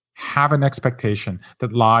have an expectation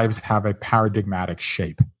that lives have a paradigmatic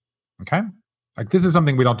shape. Okay? Like, this is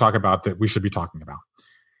something we don't talk about that we should be talking about.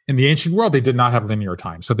 In the ancient world, they did not have linear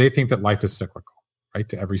time. So they think that life is cyclical, right?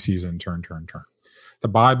 To every season, turn. The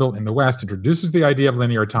Bible in the West introduces the idea of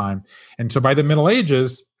linear time. And so by the Middle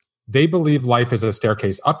Ages, they believe life is a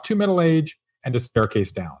staircase up to middle age and a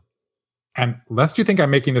staircase down. And lest you think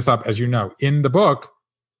I'm making this up, as you know, in the book,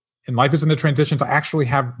 in Life is in the Transitions, I actually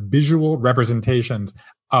have visual representations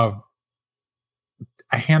of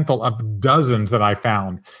a handful of dozens that I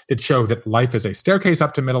found that show that life is a staircase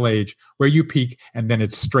up to middle age where you peak and then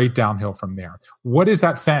it's straight downhill from there. What is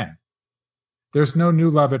that saying? There's no new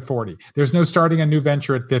love at 40. There's no starting a new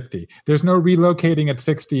venture at 50. There's no relocating at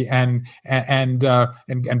 60 and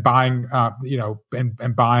buying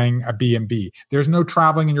and buying a B&B. There's no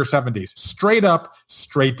traveling in your 70s. Straight up,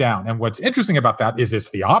 straight down. And what's interesting about that is it's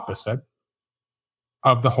the opposite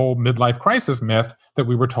of the whole midlife crisis myth that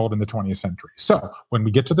we were told in the 20th century. So when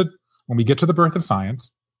we get to the birth of science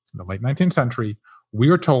in the late 19th century, we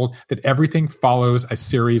are told that everything follows a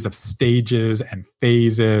series of stages and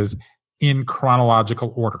phases in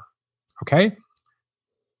chronological order. Okay?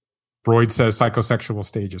 Freud says psychosexual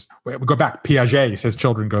stages. We go back. Piaget says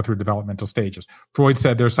children go through developmental stages. Freud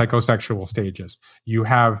said there's psychosexual stages. You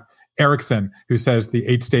have Erickson, who says the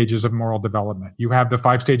 8 stages of moral development. You have the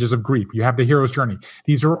 5 stages of grief. You have the hero's journey.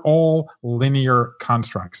 These are all linear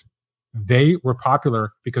constructs. They were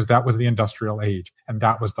popular because that was the industrial age, and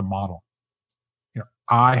that was the model.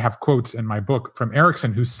 I have quotes in my book from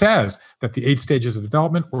Erickson who says that the 8 stages of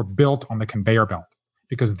development were built on the conveyor belt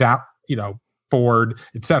because that, Ford,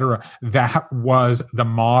 et cetera, that was the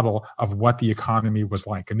model of what the economy was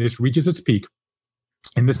like. And this reaches its peak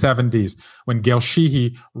in the 70s when Gail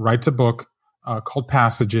Sheehy writes a book called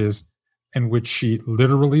Passages, in which she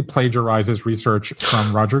literally plagiarizes research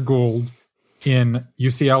from Roger Gould in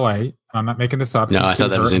UCLA. I'm not making this up. No, I thought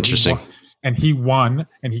that was interesting. And he won,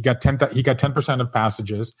 and he got 10% of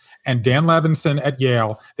Passages. And Dan Levinson at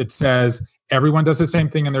Yale that says everyone does the same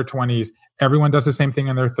thing in their 20s, everyone does the same thing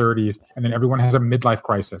in their 30s, and then everyone has a midlife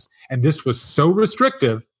crisis. And this was so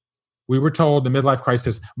restrictive, we were told the midlife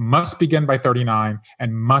crisis must begin by 39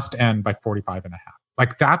 and must end by 45 and a half.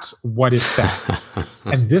 Like, that's what it said.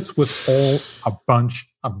 And this was all a bunch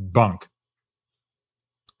of bunk.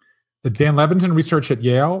 The Dan Levinson research at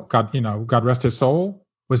Yale, God rest his soul,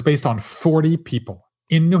 was based on 40 people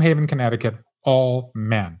in New Haven, Connecticut, all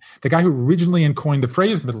men. The guy who originally coined the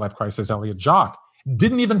phrase midlife crisis, Elliot Jacques,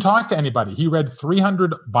 didn't even talk to anybody. He read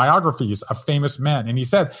 300 biographies of famous men. And he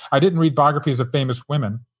said, I didn't read biographies of famous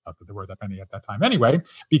women, not that there were that many at that time anyway,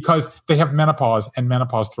 because they have menopause and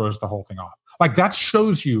menopause throws the whole thing off. Like, that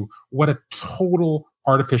shows you what a total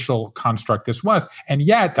artificial construct this was. And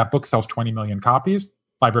yet that book sells 20 million copies.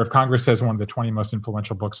 Library of Congress says one of the 20 most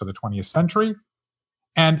influential books of the 20th century.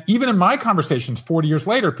 And even in my conversations 40 years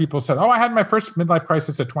later, people said, I had my first midlife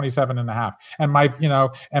crisis at 27 and a half. And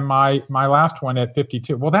my last one at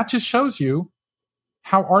 52. Well, that just shows you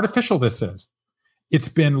how artificial this is. It's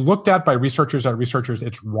been looked at by researchers.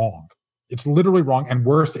 It's wrong. It's literally wrong. And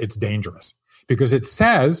worse, it's dangerous because it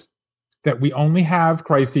says that we only have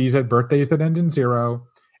crises at birthdays that end in 0,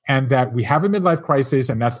 and that we have a midlife crisis.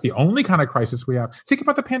 And that's the only kind of crisis we have. Think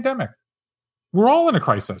about the pandemic. We're all in a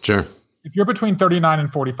crisis. Sure. If you're between 39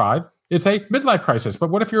 and 45, it's a midlife crisis.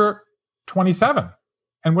 But what if you're 27?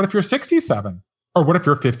 And what if you're 67? Or what if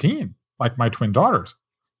you're 15, like my twin daughters?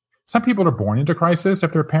 Some people are born into crisis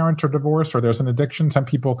if their parents are divorced or there's an addiction. Some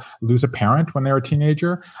people lose a parent when they're a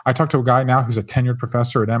teenager. I talked to a guy now who's a tenured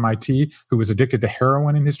professor at MIT who was addicted to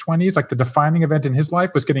heroin in his 20s. Like the defining event in his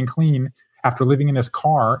life was getting clean after living in his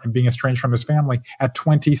car and being estranged from his family at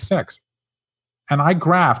 26. And I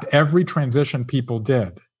graphed every transition people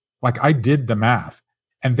did. Like I did the math,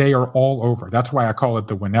 and they are all over. That's why I call it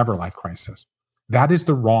the whenever life crisis. That is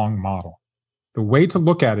the wrong model. The way to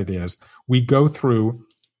look at it is we go through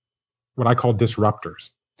what I call disruptors,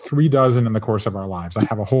 36 in the course of our lives. I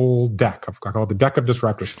have a whole deck I call it the deck of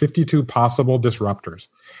disruptors, 52 possible disruptors.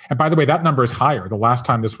 And by the way, that number is higher. The last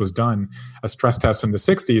time this was done, a stress test in the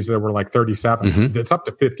 60s, there were like 37. Mm-hmm. It's up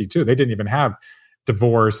to 52. They didn't even have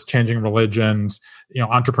divorce, changing religions,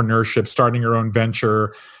 entrepreneurship, starting your own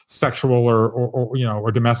venture, sexual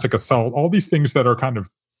or domestic assault, all these things that are kind of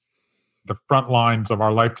the front lines of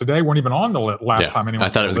our life today weren't even on the last time anyone. I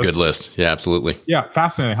thought it was a good list. Yeah, absolutely. Yeah,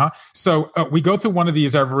 fascinating, huh? So we go through one of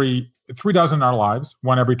these every 36 in our lives,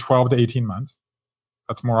 one every 12 to 18 months.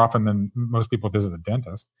 That's more often than most people visit a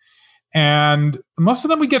dentist. And most of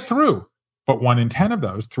them we get through. But 1 in 10 of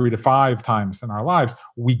those, 3 to 5 times in our lives,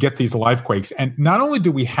 we get these LifeQuakes. And not only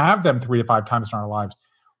do we have them 3 to 5 times in our lives,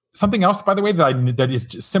 something else, by the way, that is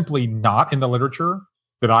just simply not in the literature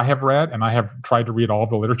that I have read, and I have tried to read all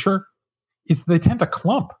of the literature, is they tend to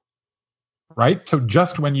clump, right? So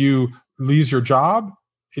just when you lose your job,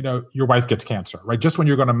 your wife gets cancer, right? Just when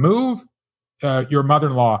you're going to move, your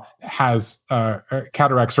mother-in-law has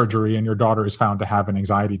cataract surgery and your daughter is found to have an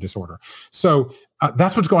anxiety disorder. So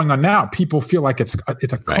that's what's going on now. People feel like it's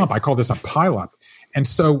a clump. Right. I call this a pileup. And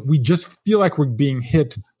so we just feel like we're being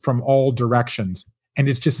hit from all directions. And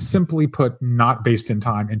it's just simply put, not based in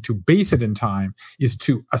time. And to base it in time is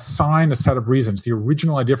to assign a set of reasons. The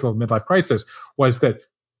original idea for the midlife crisis was that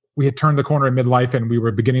we had turned the corner in midlife and we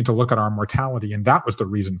were beginning to look at our mortality. And that was the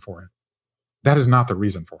reason for it. That is not the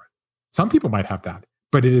reason for it. Some people might have that,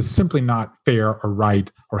 but it is simply not fair or right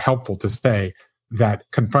or helpful to say that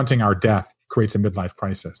confronting our death creates a midlife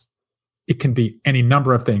crisis. It can be any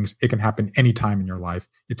number of things. It can happen any time in your life.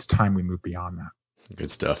 It's time we move beyond that. Good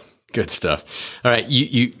stuff. Good stuff. All right.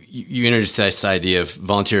 You introduced this idea of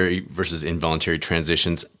voluntary versus involuntary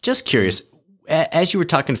transitions. Just curious, as you were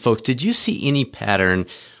talking to folks, did you see any pattern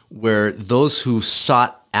where those who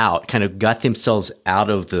sought out, kind of got themselves out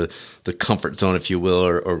of the comfort zone, if you will,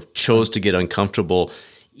 or chose to get uncomfortable,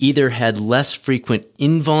 either had less frequent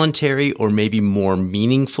involuntary or maybe more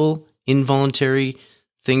meaningful involuntary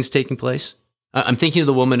things taking place? I'm thinking of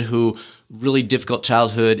the woman who really difficult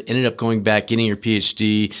childhood, ended up going back, getting her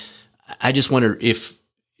PhD. I just wonder if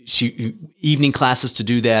she evening classes to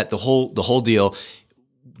do that, the whole deal.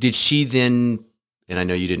 Did she then? And I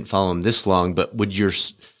know you didn't follow him this long, but would your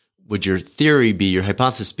theory be, your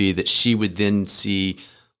hypothesis be, that she would then see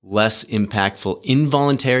less impactful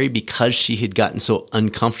involuntary because she had gotten so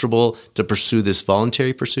uncomfortable to pursue this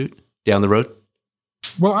voluntary pursuit down the road?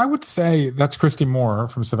 Well, I would say that's Christy Moore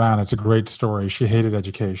from Savannah. It's a great story. She hated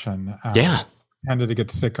education. Tended to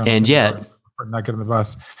get sick on not getting the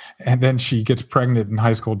bus. And then she gets pregnant in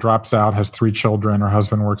high school, drops out, has 3 children. Her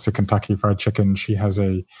husband works at Kentucky Fried Chicken. She has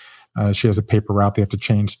a paper route. They have to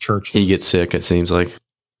change church. He gets sick, it seems like.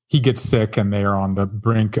 He gets sick, and they are on the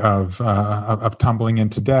brink of tumbling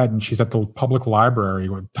into debt. And she's at the public library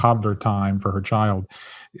with toddler time for her child.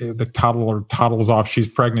 The toddler toddles off. She's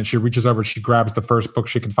pregnant. She reaches over. She grabs the first book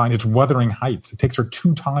she can find. It's Wuthering Heights. It takes her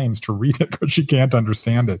 2 times to read it because she can't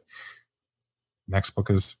understand it. Next book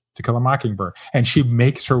is To Kill a Mockingbird. And she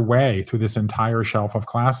makes her way through this entire shelf of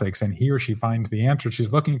classics. And here she finds the answer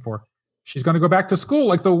she's looking for. She's going to go back to school,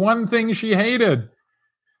 like the one thing she hated.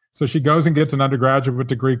 So she goes and gets an undergraduate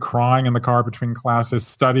degree, crying in the car between classes,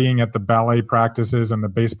 studying at the ballet practices and the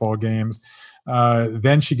baseball games.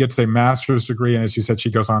 Then she gets a master's degree. And as you said,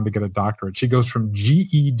 she goes on to get a doctorate. She goes from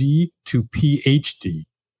GED to PhD.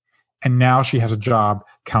 And now she has a job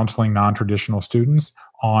counseling non-traditional students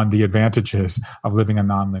on the advantages of living a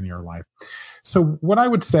nonlinear life. So what I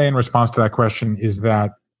would say in response to that question is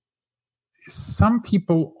that some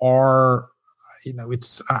people are,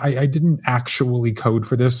 I didn't actually code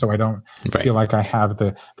for this, so I don't feel like I have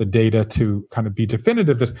the data to kind of be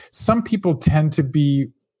definitive. Some people tend to be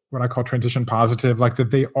what I call transition positive, like that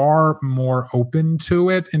they are more open to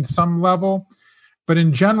it in some level. But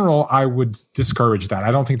in general, I would discourage that.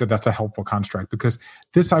 I don't think that that's a helpful construct, because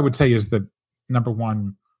this, I would say, is the number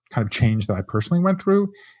one kind of change that I personally went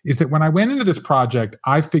through, is that when I went into this project,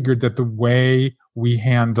 I figured that the way we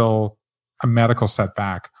handle a medical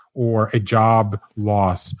setback or a job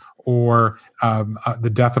loss or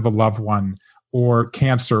the death of a loved one or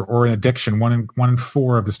cancer or an addiction. One in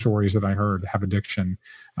four of the stories that I heard have addiction,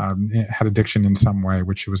 had addiction in some way,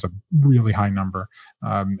 which was a really high number,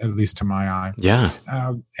 at least to my eye. Yeah.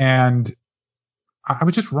 And I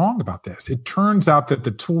was just wrong about this. It turns out that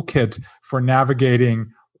the toolkit for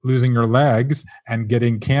navigating losing your legs and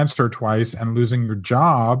getting cancer twice and losing your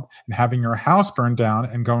job and having your house burned down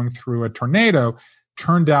and going through a tornado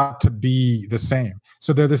turned out to be the same.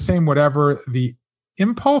 So they're the same, whatever the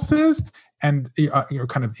impulse is and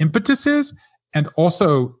kind of impetus is, and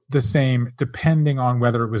also the same depending on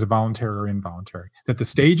whether it was voluntary or involuntary. That the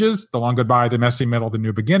stages, the long goodbye, the messy middle, the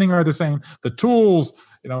new beginning are the same. The tools,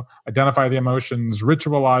 identify the emotions,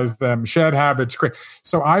 ritualize them, shed habits.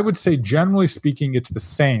 So I would say, generally speaking, it's the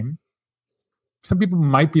same. Some people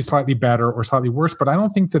might be slightly better or slightly worse, but I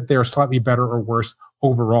don't think that they're slightly better or worse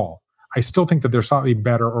overall. I still think that they're slightly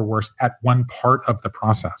better or worse at one part of the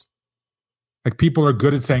process. Like people are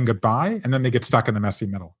good at saying goodbye and then they get stuck in the messy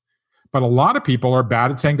middle. But a lot of people are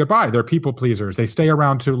bad at saying goodbye. They're people pleasers. They stay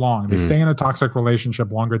around too long. They stay in a toxic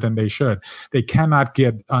relationship longer than they should. They cannot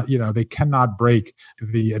get, they cannot break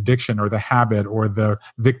the addiction or the habit or the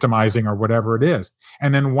victimizing or whatever it is.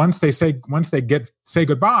 And then once they say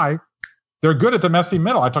goodbye, they're good at the messy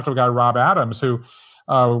middle. I talked to a guy, Rob Adams, who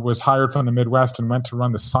was hired from the Midwest and went to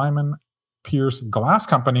run the Simon Pierce Glass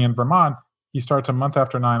Company in Vermont. He starts a month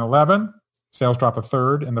after 9/11. Sales drop a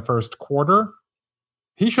third in the first quarter.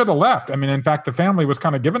 He should have left. I mean, in fact, the family was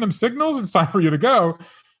kind of giving him signals. It's time for you to go.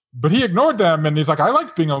 But he ignored them. And he's like, I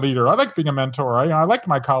liked being a leader. I liked being a mentor. I liked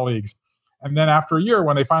my colleagues. And then after a year,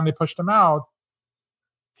 when they finally pushed him out,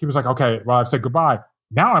 he was like, okay, well, I've said goodbye.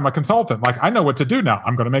 Now I'm a consultant. Like, I know what to do now.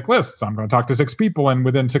 I'm going to make lists. I'm going to talk to 6 people. And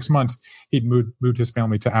within 6 months, he'd moved his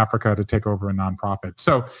family to Africa to take over a nonprofit.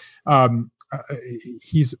 So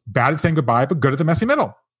he's bad at saying goodbye, but good at the messy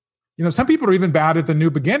middle. Some people are even bad at the new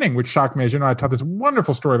beginning, which shocked me. As you know, I told this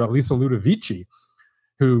wonderful story about Lisa Ludovici,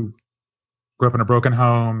 who grew up in a broken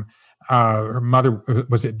home. Her mother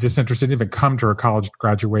was disinterested, didn't even come to her college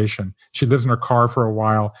graduation. She lives in her car for a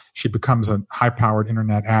while. She becomes a high-powered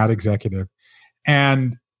internet ad executive.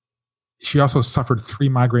 And she also suffered 3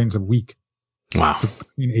 migraines a week. Wow.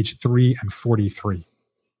 Between age 3 and 43.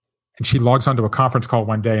 And she logs onto a conference call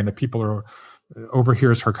one day, and the people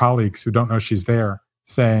overhears her colleagues who don't know she's there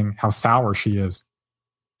saying how sour she is.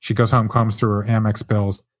 She goes home, combs through her Amex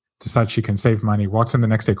bills, decides she can save money, walks in the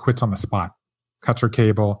next day, quits on the spot, cuts her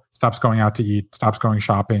cable, stops going out to eat, stops going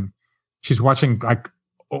shopping. She's watching like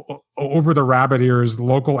over the rabbit ears,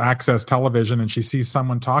 local access television, and she sees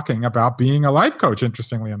someone talking about being a life coach,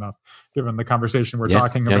 interestingly enough, given the conversation we're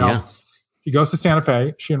talking about. Yeah. She goes to Santa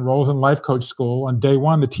Fe. She enrolls in life coach school. On day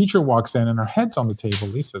 1, the teacher walks in and her head's on the table.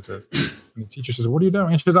 Lisa says, and the teacher says, what are you doing?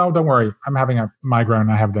 And she says, oh, don't worry. I'm having a migraine.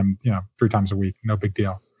 I have them, 3 times a week. No big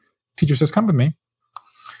deal. Teacher says, come with me.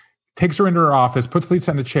 Takes her into her office, puts Lisa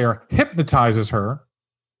in a chair, hypnotizes her.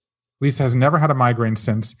 Lisa has never had a migraine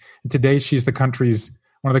since. And today she's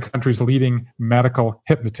one of the country's leading medical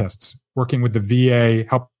hypnotists, working with the VA,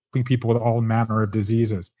 helping people with all manner of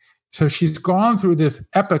diseases. So she's gone through this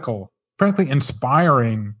epical, frankly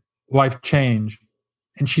inspiring life change,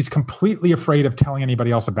 and she's completely afraid of telling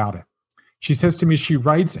anybody else about it. She says to me she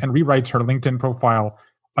writes and rewrites her LinkedIn profile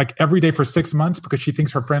like every day for 6 months because she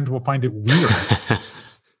thinks her friends will find it weird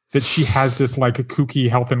that she has this like a kooky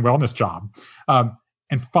health and wellness job.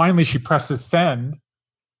 And finally she presses send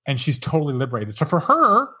and she's totally liberated. So for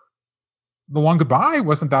her, the long goodbye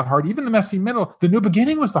wasn't that hard. Even the messy middle, the new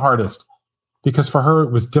beginning was the hardest. Because for her,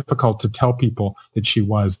 it was difficult to tell people that she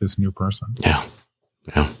was this new person. Yeah.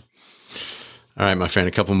 All right, my friend,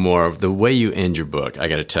 a couple more. The way you end your book, I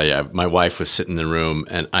got to tell you, my wife was sitting in the room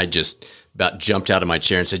and I just about jumped out of my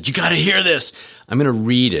chair and said, you got to hear this. I'm going to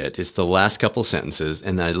read it. It's the last couple sentences.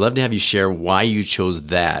 And I'd love to have you share why you chose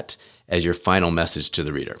that as your final message to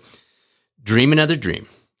the reader. Dream another dream.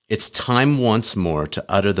 It's time once more to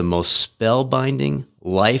utter the most spellbinding,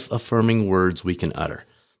 life-affirming words we can utter.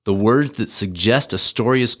 The words that suggest a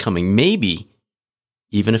story is coming, maybe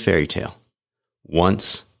even a fairy tale.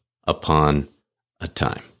 Once upon a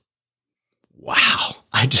time. Wow.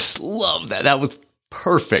 I just love that. That was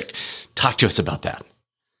perfect. Talk to us about that.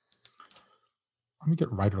 Let me get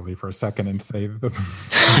writerly for a second and say the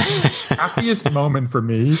happiest moment for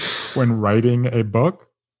me when writing a book.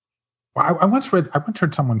 I once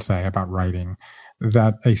heard someone say about writing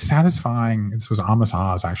that this was Amos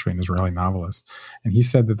Oz, actually, an Israeli novelist. And he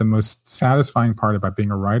said that the most satisfying part about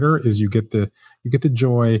being a writer is you get the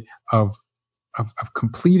joy of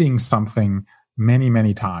completing something many,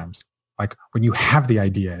 many times. Like when you have the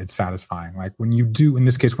idea, it's satisfying. Like when you do, in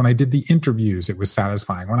this case, when I did the interviews, it was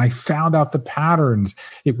satisfying. When I found out the patterns,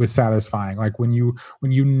 it was satisfying. Like when you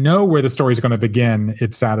know where the story is going to begin,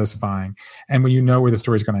 it's satisfying. And when you know where the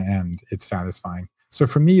story is going to end, it's satisfying. So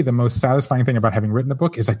for me, the most satisfying thing about having written a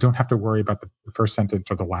book is I don't have to worry about the first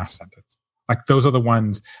sentence or the last sentence. Like those are the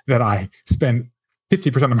ones that I spend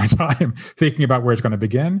 50% of my time thinking about where it's going to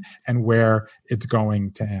begin and where it's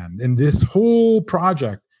going to end. And this whole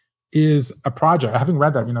project is a project. Having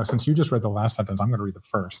read that, since you just read the last sentence, I'm going to read the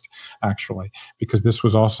first, actually, because this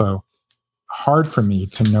was also hard for me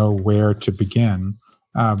to know where to begin.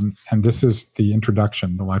 And this is the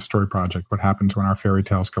introduction, the Life Story Project, what happens when our fairy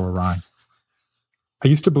tales go awry. I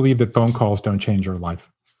used to believe that phone calls don't change your life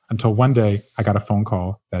until one day I got a phone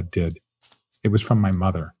call that did. It was from my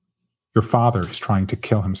mother. Your father is trying to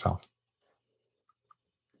kill himself.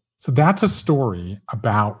 So that's a story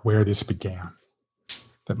about where this began.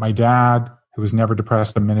 That my dad, who was never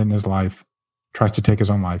depressed a minute in his life, tries to take his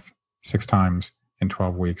own life 6 times in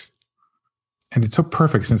 12 weeks. And it's so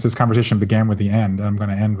perfect since this conversation began with the end, and I'm going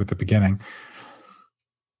to end with the beginning.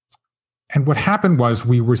 And what happened was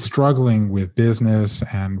we were struggling with business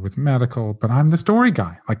and with medical, but I'm the story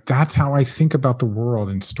guy. Like that's how I think about the world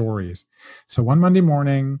in stories. So one Monday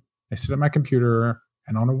morning, I sit at my computer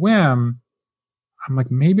and on a whim, I'm like,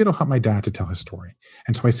 maybe it'll help my dad to tell his story.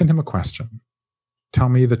 And so I sent him a question. Tell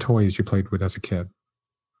me the toys you played with as a kid.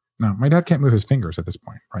 Now, my dad can't move his fingers at this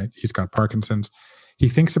point, right? He's got Parkinson's. He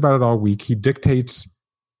thinks about it all week. He dictates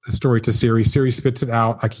the story to Siri. Siri spits it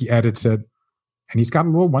out, like he edits it. And he's got a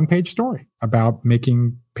little 1-page story about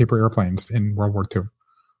making paper airplanes in World War II.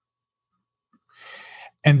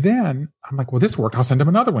 And then I'm like, well, this worked. I'll send him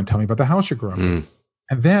another one. Tell me about the house you grew up in.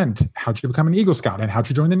 And then how'd you become an Eagle Scout? And how'd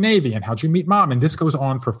you join the Navy? And how'd you meet mom? And this goes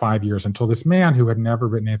on for 5 years until this man who had never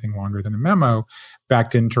written anything longer than a memo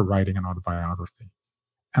backed into writing an autobiography.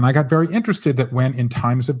 And I got very interested that when in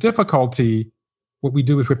times of difficulty, what we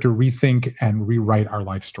do is we have to rethink and rewrite our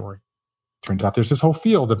life story. Turns out there's this whole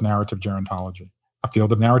field of narrative gerontology, a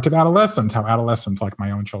field of narrative adolescence, how adolescents, like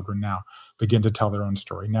my own children now, begin to tell their own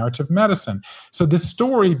story, narrative medicine. So this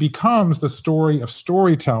story becomes the story of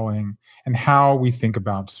storytelling and how we think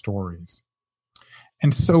about stories.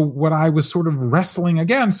 And so what I was sort of wrestling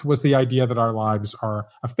against was the idea that our lives are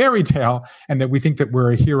a fairy tale and that we think that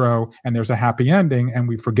we're a hero and there's a happy ending, and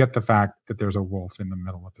we forget the fact that there's a wolf in the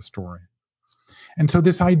middle of the story. And so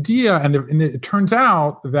this idea, and it turns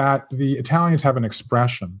out that the Italians have an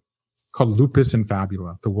expression called lupus in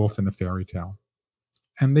fabula, the wolf in the fairy tale.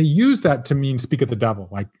 And they use that to mean speak of the devil,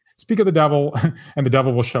 like speak of the devil and the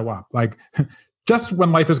devil will show up. Like just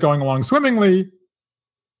when life is going along swimmingly,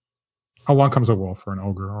 along comes a wolf or an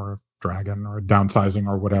ogre or a dragon or a downsizing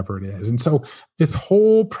or whatever it is. And so this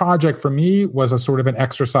whole project for me was a sort of an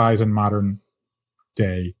exercise in modern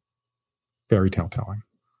day fairy tale telling.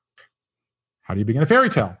 How do you begin a fairy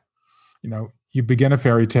tale? You begin a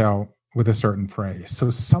fairy tale with a certain phrase. So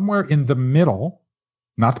somewhere in the middle,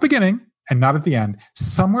 not the beginning and not at the end,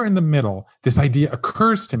 somewhere in the middle, this idea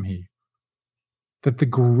occurs to me that the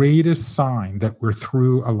greatest sign that we're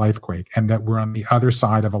through a lifequake and that we're on the other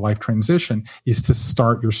side of a life transition is to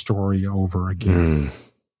start your story over again.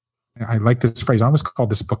 I like this phrase. I almost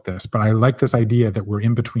called this book this, but I like this idea that we're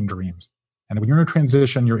in between dreams. And when you're in a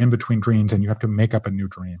transition, you're in between dreams and you have to make up a new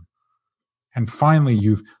dream. And finally,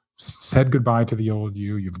 you've said goodbye to the old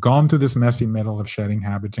you. You've gone through this messy middle of shedding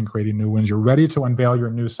habits and creating new ones. You're ready to unveil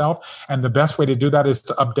your new self. And the best way to do that is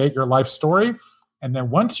to update your life story. And then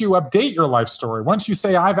once you update your life story, once you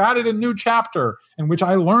say, I've added a new chapter in which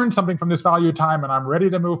I learned something from this value time and I'm ready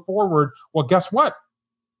to move forward, well, guess what?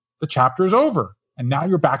 The chapter is over. And now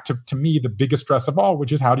you're back to me, the biggest stress of all,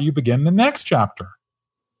 which is how do you begin the next chapter?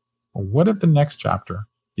 Well, what if the next chapter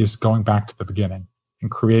is going back to the beginning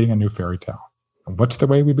and creating a new fairy tale? And what's the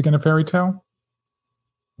way we begin a fairy tale?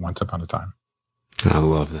 Once upon a time. I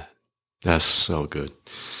love that. That's so good.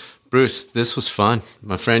 Bruce, this was fun.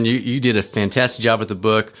 My friend, you did a fantastic job with the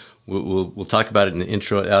book. We'll talk about it in the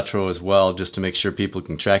intro, outro as well, just to make sure people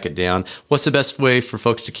can track it down. What's the best way for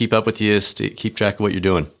folks to keep up with you, is to keep track of what you're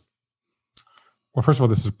doing? Well, first of all,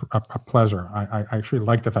 this is a pleasure. I actually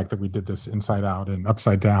like the fact that we did this inside out and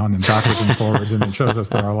upside down and backwards and forwards, and it shows us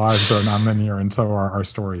that our lives are nonlinear, and so are our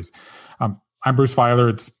stories. I'm Bruce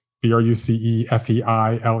Feiler. It's BruceFeiler.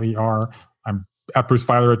 I'm at Bruce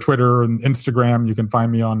Feiler at Twitter and Instagram. You can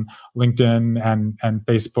find me on LinkedIn and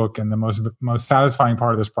Facebook. And the most satisfying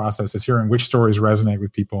part of this process is hearing which stories resonate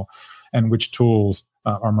with people and which tools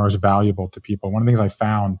are most valuable to people. One of the things I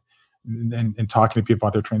found in talking to people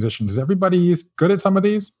about their transitions is everybody's good at some of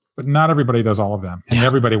these, but not everybody does all of them, and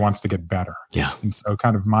everybody wants to get better. Yeah. And so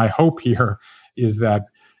kind of my hope here is that,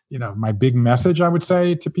 my big message I would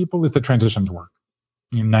say to people is that transitions work.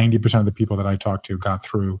 90% of the people that I talked to got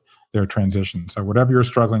through their transition. So whatever you're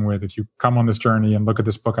struggling with, if you come on this journey and look at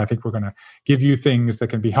this book, I think we're going to give you things that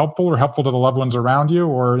can be helpful or helpful to the loved ones around you,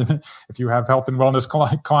 or if you have health and wellness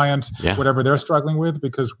clients, whatever they're struggling with,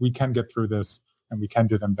 because we can get through this and we can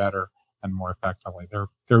do them better and more effectively.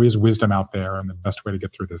 There is wisdom out there, and the best way to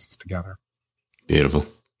get through this is together. Beautiful.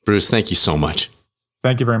 Bruce, thank you so much.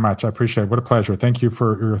 Thank you very much. I appreciate it. What a pleasure. Thank you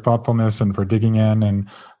for your thoughtfulness and for digging in, and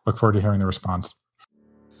look forward to hearing the response.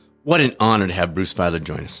 What an honor to have Bruce Feiler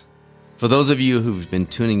join us. For those of you who've been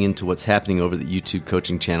tuning into what's happening over the YouTube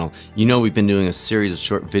coaching channel, we've been doing a series of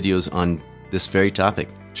short videos on this very topic,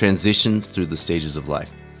 transitions through the stages of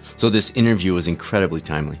life. So this interview was incredibly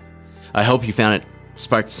timely. I hope you found it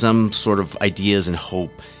sparked some sort of ideas and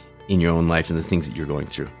hope in your own life and the things that you're going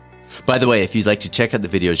through. By the way, if you'd like to check out the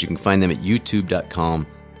videos, you can find them at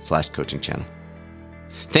youtube.com/coaching channel.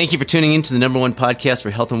 Thank you for tuning in to the #1 podcast for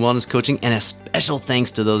health and wellness coaching, and a special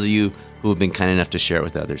thanks to those of you who have been kind enough to share it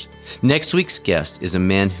with others. Next week's guest is a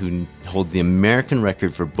man who holds the American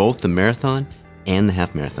record for both the marathon and the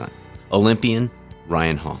half marathon, Olympian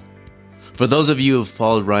Ryan Hall. For those of you who have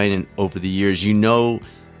followed Ryan over the years, it's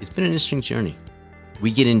been an interesting journey.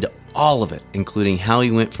 We get into all of it, including how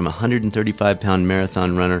he went from a 135-pound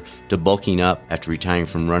marathon runner to bulking up after retiring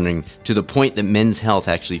from running to the point that Men's Health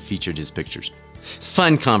actually featured his pictures. It's a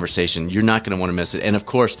fun conversation. You're not going to want to miss it. And of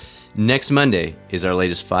course, next Monday is our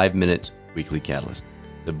latest 5-minute weekly catalyst.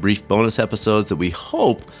 The brief bonus episodes that we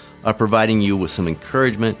hope are providing you with some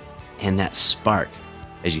encouragement and that spark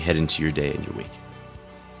as you head into your day and your week.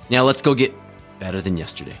 Now let's go get better than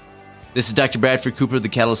yesterday. This is Dr. Bradford Cooper of the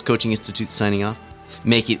Catalyst Coaching Institute signing off.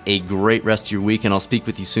 Make it a great rest of your week, and I'll speak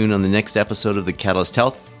with you soon on the next episode of the Catalyst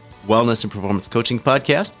Health, Wellness, and Performance Coaching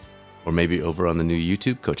Podcast, or maybe over on the new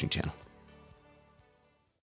YouTube coaching channel.